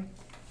 9.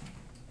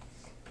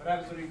 What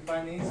happens when we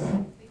combine these?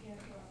 They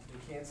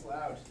cancel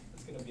out.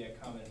 It's going to be a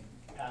common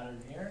pattern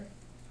here.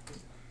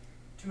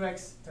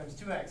 2x times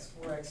 2x,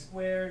 4x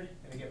squared,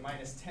 and we get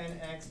minus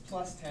 10x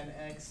plus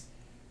 10x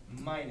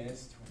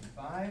minus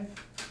 25.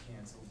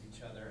 Cancels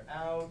each other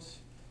out.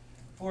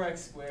 4x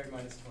squared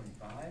minus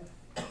 25.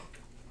 Right.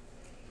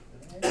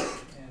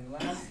 And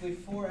lastly,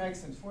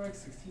 4x times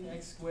 4x,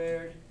 16x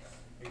squared.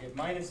 We get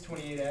minus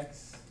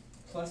 28x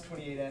plus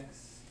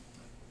 28x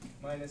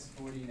minus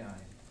 49.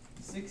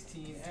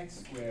 16x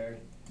squared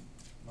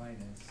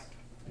minus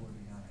 49.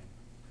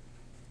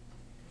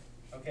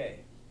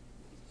 Okay,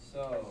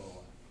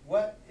 so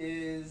what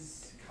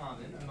is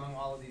common among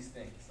all of these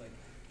things? Like,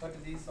 what do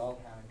these all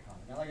have in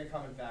common? Not like a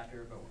common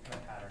factor, but what kind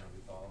of pattern are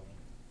we following?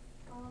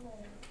 All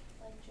the,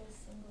 like,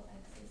 just single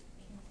x's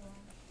cancel out.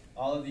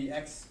 All of the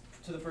x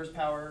to the first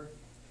power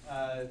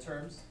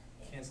terms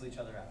cancel each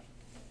other out,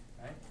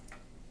 right?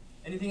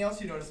 Anything else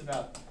you notice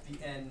about the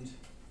end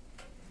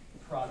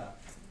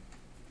product?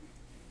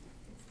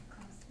 It's the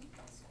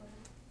constant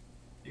squared.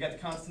 You got the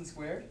constant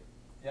squared,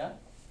 yeah?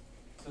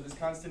 So this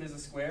constant is a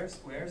square,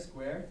 square,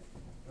 square.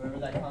 Whatever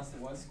that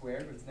constant was,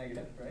 squared, but it's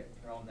negative, right?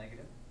 They're all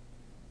negative.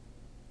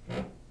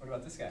 What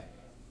about this guy?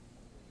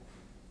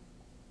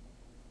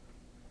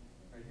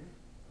 Right here,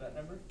 that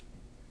number?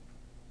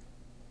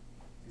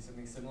 See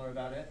something similar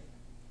about it?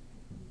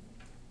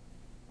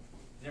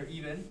 They're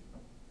even.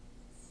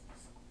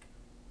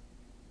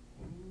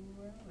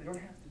 Well, they don't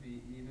have to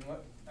be even.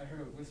 What? I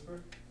heard a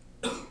whisper.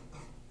 Yes,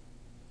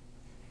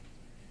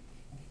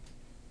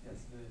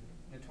 the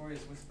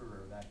notorious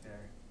whisperer back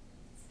there.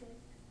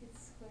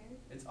 It's squared.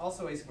 It's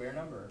also a square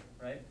number,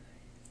 right?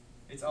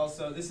 It's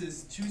also, this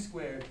is 2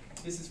 squared,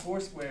 this is 4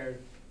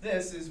 squared,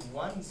 this is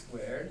 1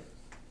 squared.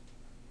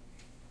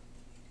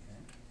 Okay.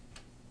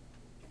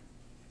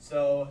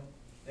 So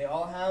they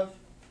all have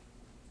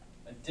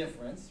a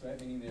difference, right,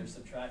 meaning they're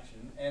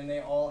subtraction, and they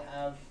all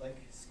have like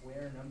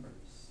square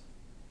numbers.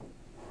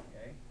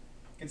 Okay?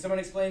 Can someone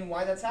explain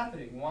why that's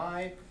happening?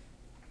 Why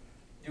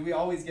do we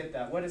always get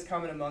that? What is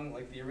common among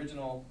like the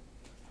original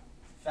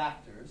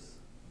factors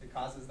that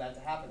causes that to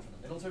happen? For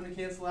the middle term to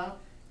cancel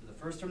out, for the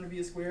first term to be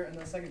a square, and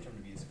the second term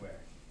to be a square.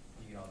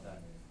 You get all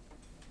that.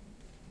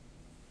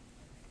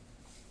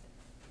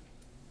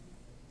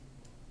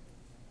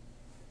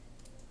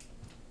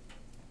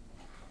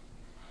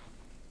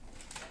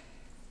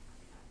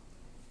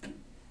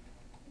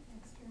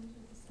 X terms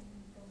are the same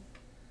in both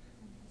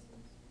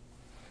parentheses.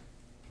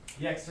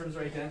 The x terms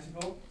are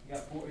identical. You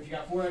got if you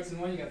got 4x in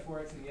one, you got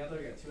 4x in the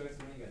other. You got 2x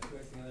in one, you got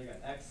 2x in the other. You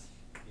got x.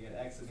 You got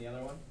x in the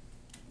other one.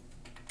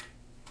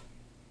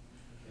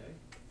 Okay.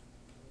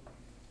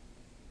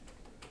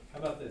 How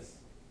about this?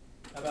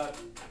 How about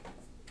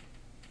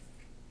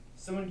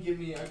someone give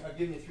me? I'll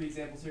give you 3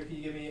 examples here. Can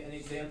you give me an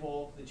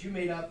example that you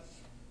made up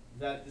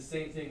that the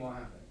same thing will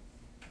happen?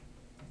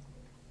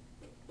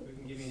 Who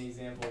can give me an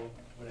example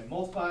when I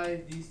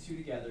multiply these two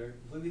together,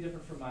 completely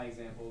different from my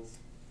examples,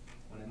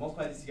 When I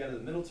multiply these together,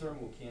 the middle term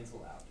will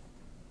cancel out.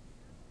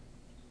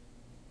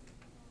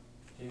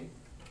 Jamie?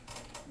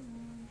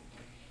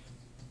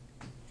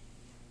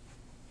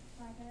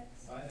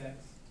 5x 5x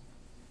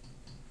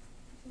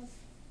plus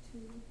 2.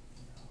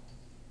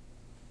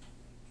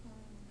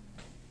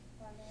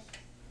 5x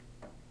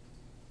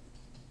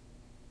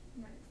minus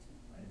 2.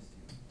 minus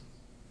 2.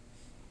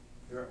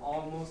 They're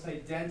almost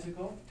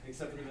identical,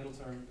 except for the middle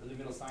term, or the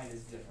middle sign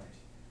is different.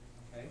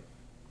 Okay?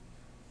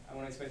 I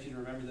want to expect you to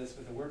remember this,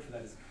 but the word for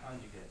that is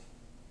conjugate.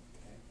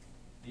 Okay?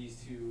 These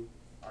two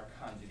are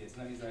conjugates,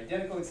 and that means they're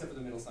identical except for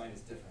the middle sign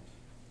is different.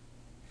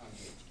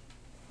 Conjugate.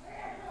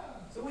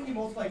 So when you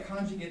multiply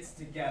conjugates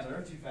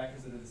together, two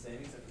factors that are the same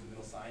except for the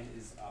middle sign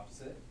is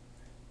opposite,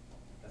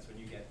 that's when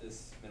you get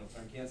this middle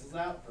term cancels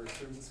out, first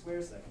term's a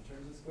square, second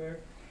term's a square.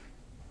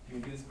 If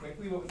we do this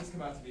quickly, what would this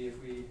come out to be if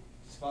we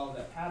just follow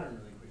that pattern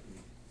really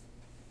quickly?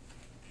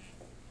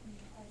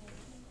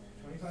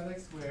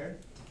 25x squared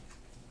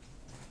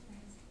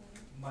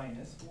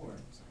minus 4.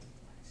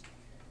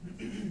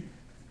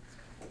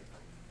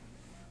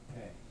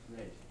 Okay,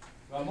 great.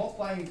 Well,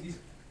 multiplying these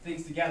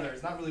things together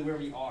is not really where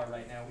we are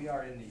right now. We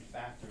are in the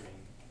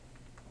factoring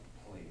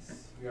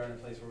place. We are in a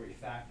place where we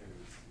factor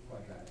these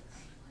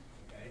quadratics.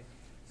 Okay?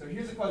 So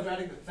here's a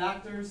quadratic that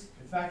factors.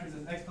 It factors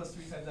as x plus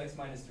 3 times x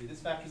minus 3. This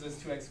factors as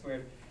 2x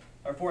squared,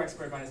 or 4x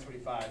squared minus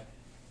 25.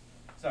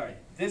 Sorry,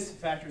 this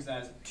factors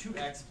as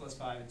 2x plus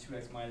 5 and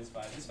 2x minus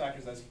 5. This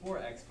factors as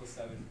 4x plus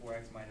 7,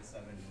 4x minus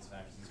 7, and this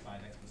factors as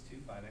 5x plus 2,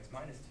 5x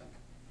minus 2.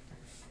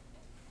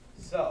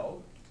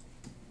 So,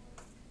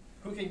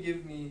 who can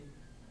give me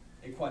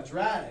a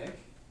quadratic,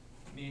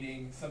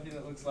 meaning something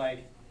that looks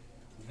like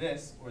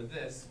this, or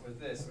this, or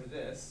this, or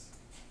this,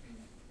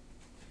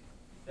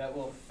 that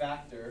will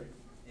factor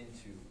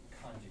into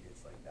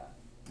conjugates like that?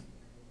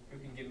 Who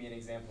can give me an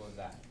example of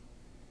that?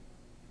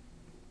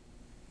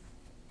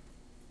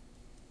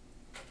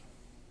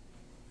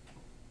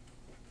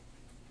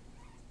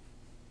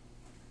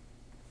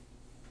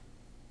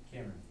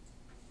 Cameron,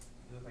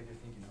 you look like you're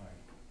thinking hard.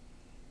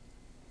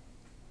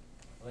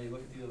 I'll let you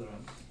look at the other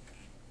ones.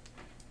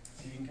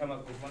 So you can come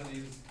up with one of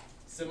these,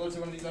 similar to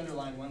one of these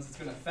underlined ones, it's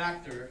going to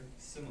factor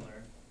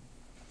similarly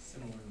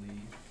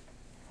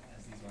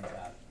as these ones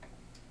have.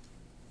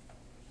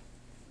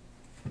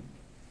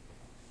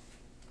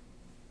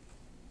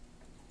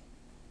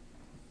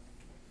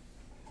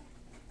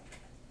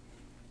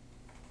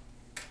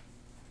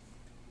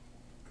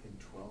 Could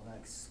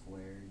 12x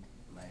squared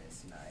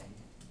minus 9?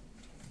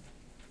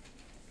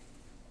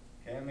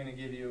 Okay, I'm going to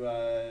give you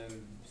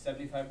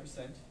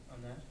 75%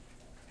 on that.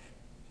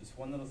 Just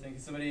one little thing.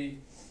 Can somebody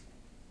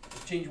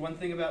just change one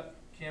thing about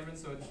Cameron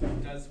so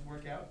it does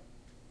work out?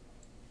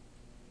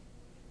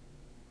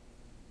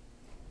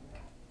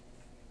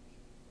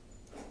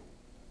 Just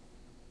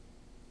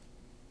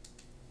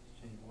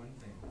change one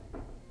thing.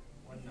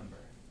 One number.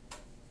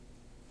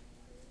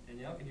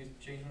 Danielle, can you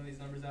change one of these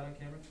numbers out on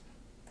Cameron?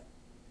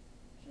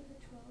 Should the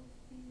 12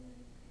 be like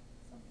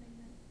something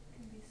that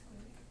can be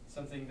squared?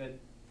 Something that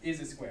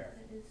is a square.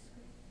 That is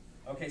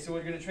squared. Okay, so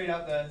we're going to trade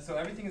out so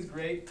everything is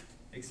great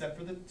except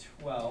for the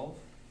 12.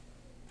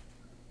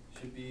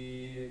 Should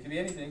be, it can be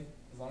anything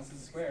as long as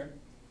it's a square.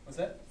 What's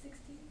that?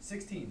 16.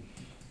 16.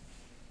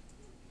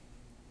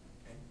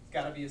 Okay. It's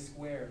got to be a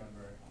square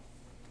number.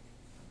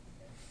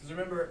 Because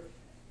remember,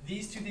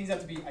 these two things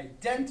have to be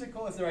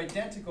identical. If they're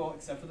identical,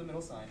 except for the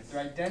middle sign, if they're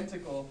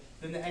identical,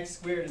 then the x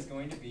squared is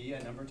going to be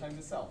a number times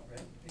itself,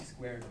 right? A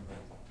square number.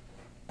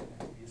 It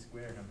has to be a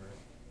square number.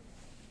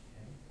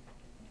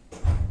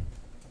 Okay.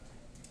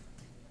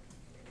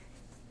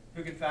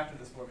 Who can factor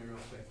this for me real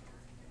quick?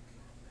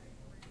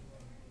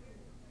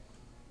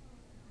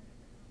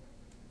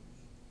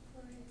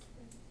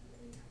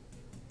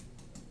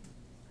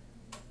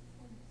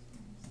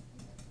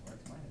 Or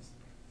x minus.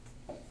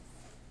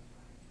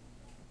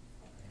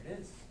 There it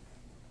is.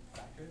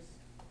 Factors.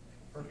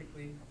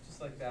 Perfectly, just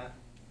like that.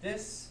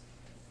 This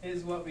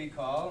is what we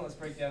call, let's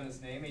break down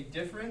this name, a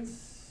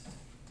difference.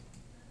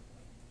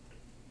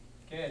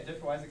 Okay,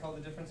 why is it called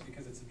a difference?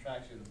 Because it's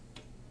subtraction.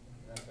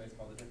 That's why it's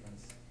called a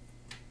difference.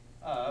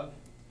 Of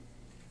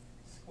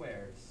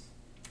squares.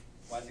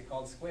 Why is it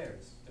called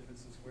squares?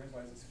 Difference of squares,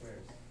 why is it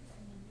squares?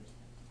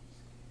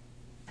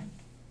 I'm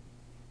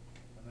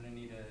going to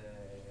need a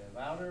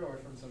louder or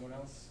from someone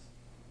else?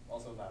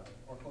 Also louder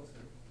or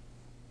closer.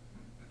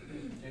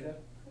 Jada?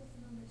 Because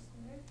the number's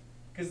squared.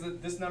 Because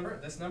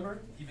this number,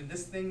 even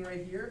this thing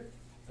right here,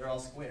 they're all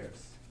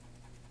squares.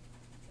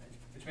 Right?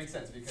 Which makes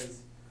sense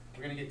because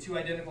we're going to get two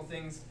identical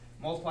things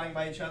multiplying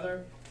by each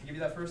other to give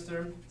you that first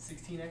term,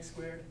 16x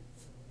squared.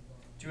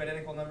 Two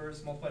identical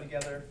numbers multiplied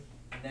together,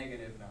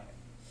 negative 9.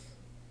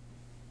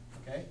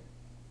 Okay?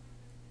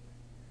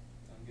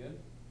 Sound good?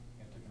 We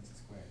got difference of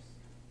squares.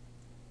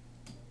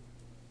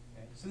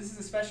 Okay. So this is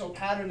a special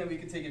pattern that we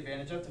could take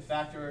advantage of to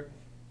factor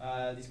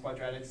these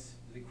quadratics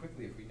really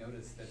quickly if we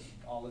notice that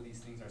all of these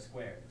things are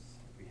squares.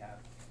 If we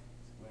have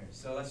squares.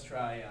 So let's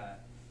try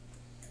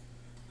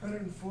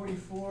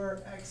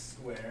 144x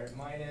squared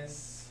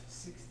minus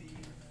 64.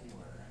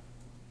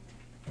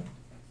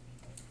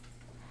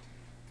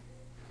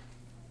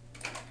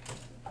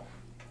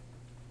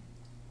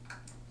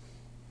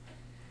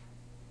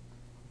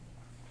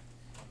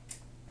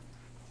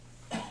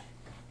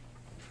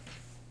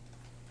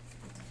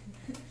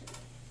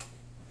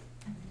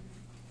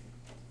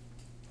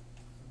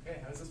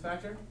 How does this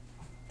factor?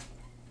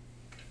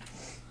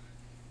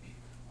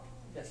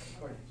 Yes,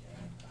 Courtney.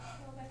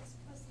 12x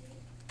plus 8.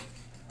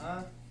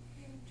 Huh?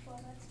 And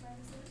 12x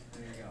minus 8.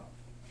 There you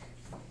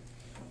go.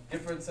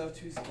 Difference of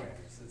two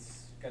squares.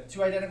 It's got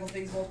two identical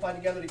things multiplied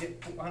together to get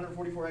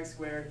 144x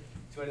squared.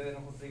 Two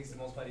identical things to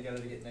multiply together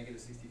to get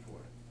negative 64.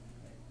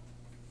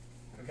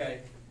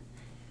 Okay.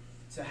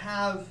 To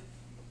have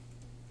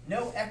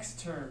no x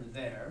term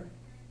there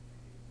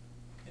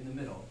in the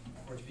middle,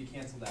 for it to be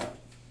canceled out,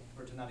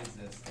 for it to not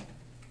exist,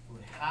 it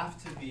would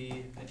have to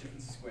be a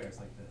difference of squares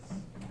like this.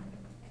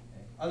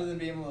 Okay. Other than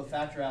being able to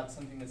factor out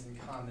something that's in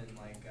common,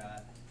 like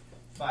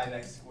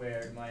 5x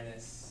squared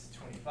minus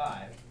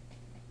 25.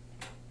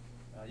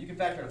 You can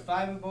factor out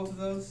 5 of both of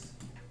those,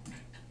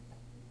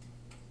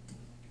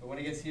 but when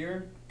it gets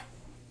here,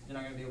 you're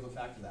not going to be able to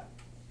factor that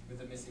with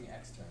a missing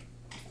x term.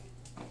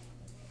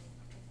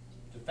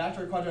 To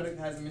factor a quadratic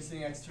that has a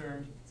missing x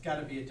term, it's got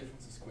to be a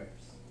difference of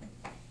squares.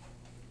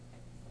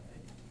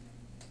 Okay.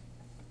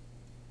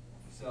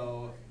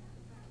 So,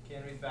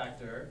 can we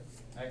factor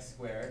x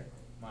squared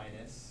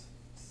minus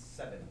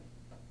 7?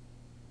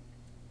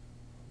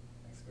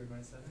 X squared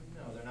minus 7?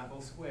 No, they're not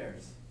both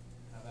squares.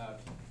 How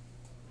about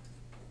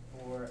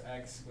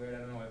 4x squared? I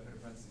don't know why I put a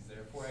parentheses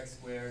there. 4x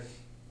squared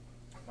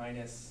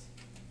minus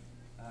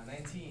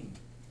 19.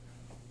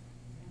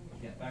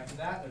 Again, back to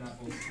that. They're not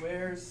both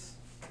squares.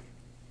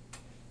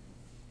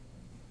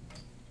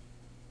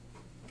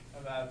 How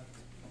about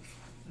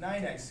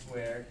 9x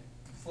squared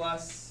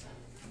plus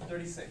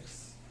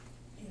 36?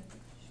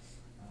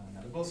 Now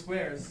they're both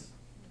squares.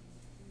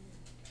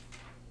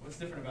 What's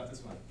different about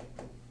this one?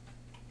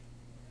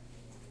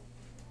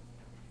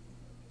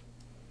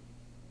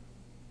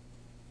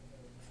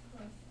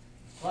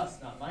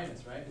 Plus, not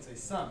minus, right? It's a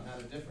sum, not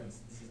a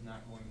difference. This is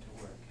not going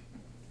to work.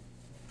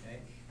 Okay?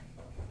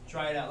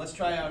 Try it out. Let's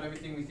try out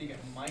everything we think it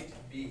might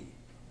be.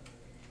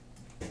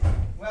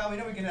 Well, we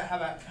know we can have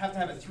to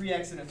have a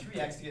 3x and a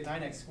 3x to get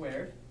 9x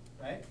squared,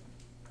 right?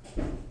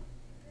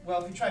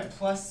 Well, if we try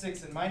plus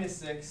 6 and minus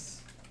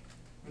 6,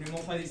 when we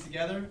multiply these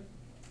together,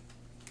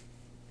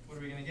 what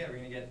are we going to get? We're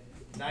going to get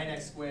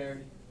 9x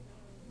squared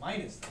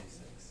minus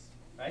 36,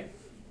 right?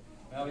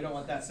 Well, we don't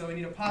want that, so we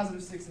need a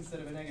positive 6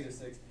 instead of a negative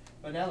 6.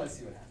 But now let's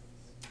see what happens.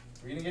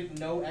 We're going to get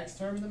no x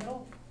term in the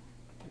middle.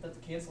 Get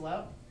that to cancel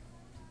out.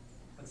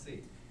 Let's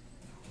see.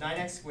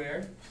 9x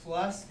squared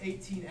plus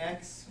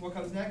 18x. What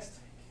comes next?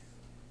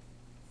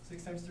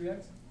 6 times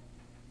 3x?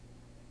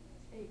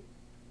 8.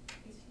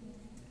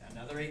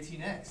 Another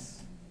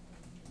 18x.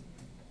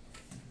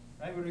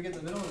 Right? What do we get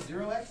in the middle?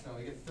 0x? No,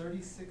 we get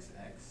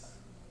 36x.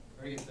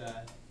 Or we get,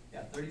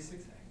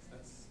 36x.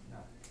 That's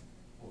not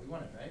what we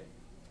wanted, right?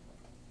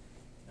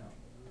 No.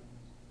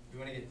 We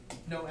want to get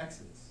no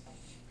x's.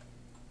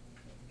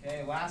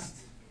 Okay,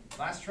 last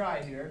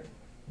try here.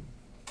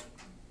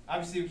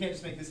 Obviously, we can't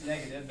just make this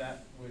negative.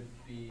 That would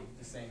be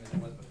the same as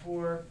it was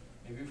before.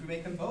 Maybe if we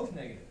make them both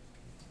negative.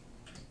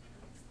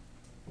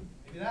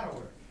 Maybe that'll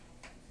work.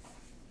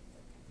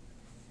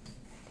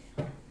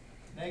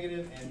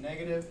 Negative and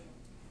negative.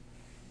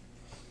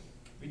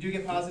 We do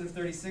get positive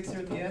 36 here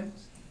at the end.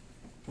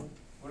 What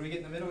do we get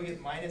in the middle? We get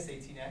minus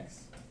 18x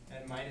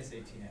and minus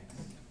 18x.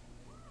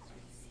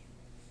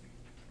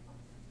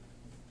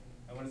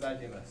 And what does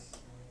that give us?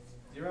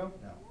 0?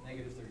 No,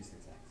 negative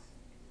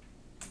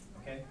 36x.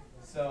 Okay,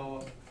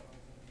 so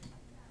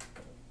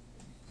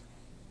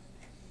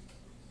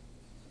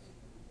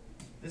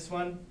this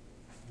one,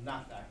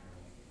 not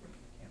factorable.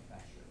 Can't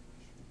factor it.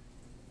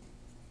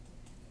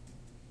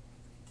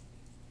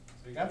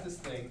 So we got this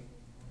thing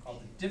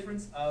called the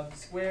difference of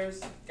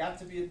squares. Got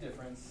to be a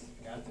difference.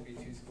 Got to be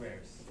two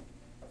squares.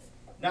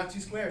 Not two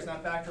squares,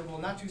 not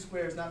factorable. Not two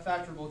squares, not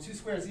factorable. Two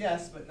squares,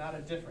 yes, but not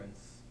a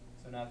difference.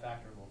 So not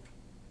factorable.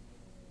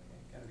 Okay,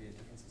 got to be a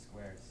difference of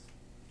squares.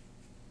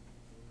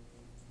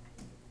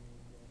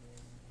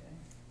 Okay.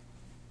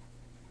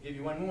 I'll give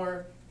you one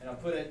more, and I'll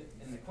put it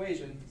in the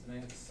equation, so now I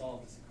have to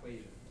solve this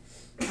equation.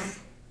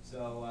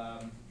 So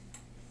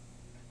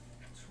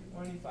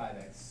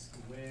 25x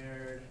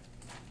squared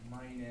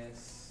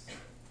minus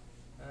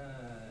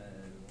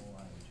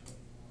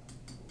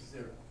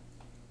 0.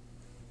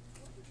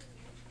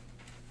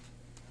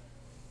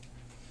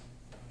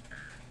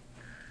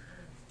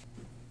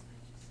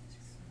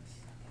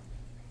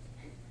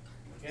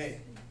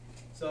 Okay,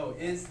 so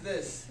is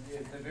this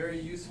the very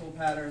useful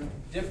pattern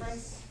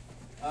difference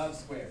of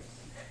squares?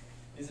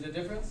 Is it a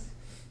difference?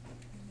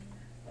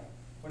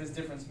 What does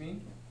difference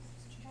mean?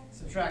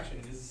 Subtraction.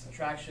 It is a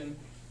subtraction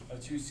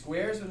of two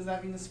squares. What does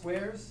that mean, the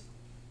squares?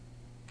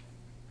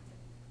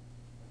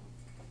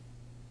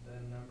 The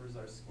numbers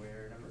are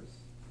square numbers.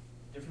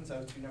 Difference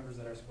of two numbers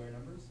that are square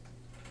numbers.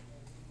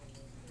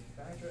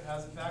 Factor.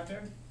 How's it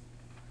factor?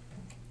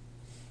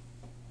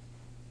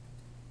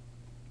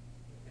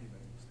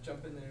 Anybody? Just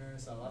jump in there.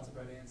 Saw lots of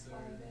right answers.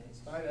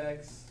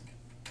 5x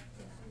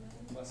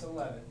plus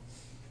 11.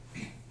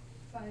 5x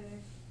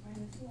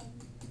minus 11.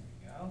 There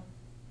you go.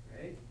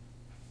 Great.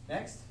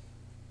 Next,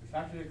 we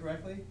factored it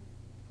correctly.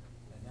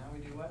 And now we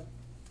do what?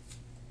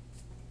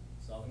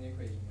 Solving the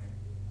equation here.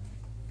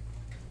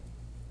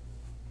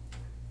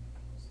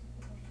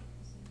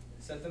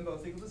 set them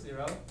both equal to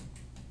 0.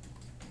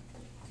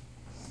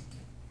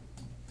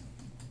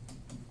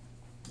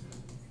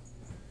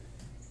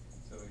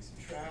 So we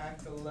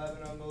subtract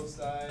 11 on both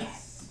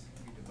sides,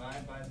 we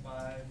divide by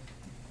 5.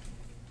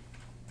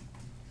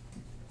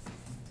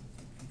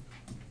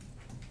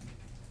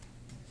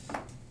 We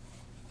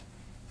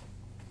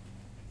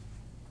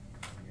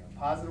got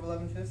positive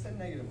 11/5 and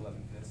negative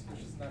 11/5, which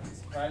is not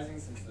surprising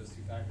since those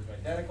two factors are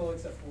identical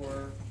except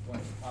for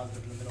one's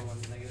positive in the middle,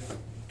 one's negative.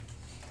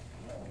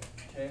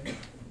 Okay.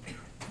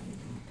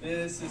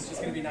 This is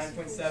just going to be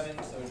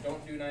 9.7, so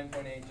don't do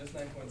 9.8, just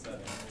 9.7.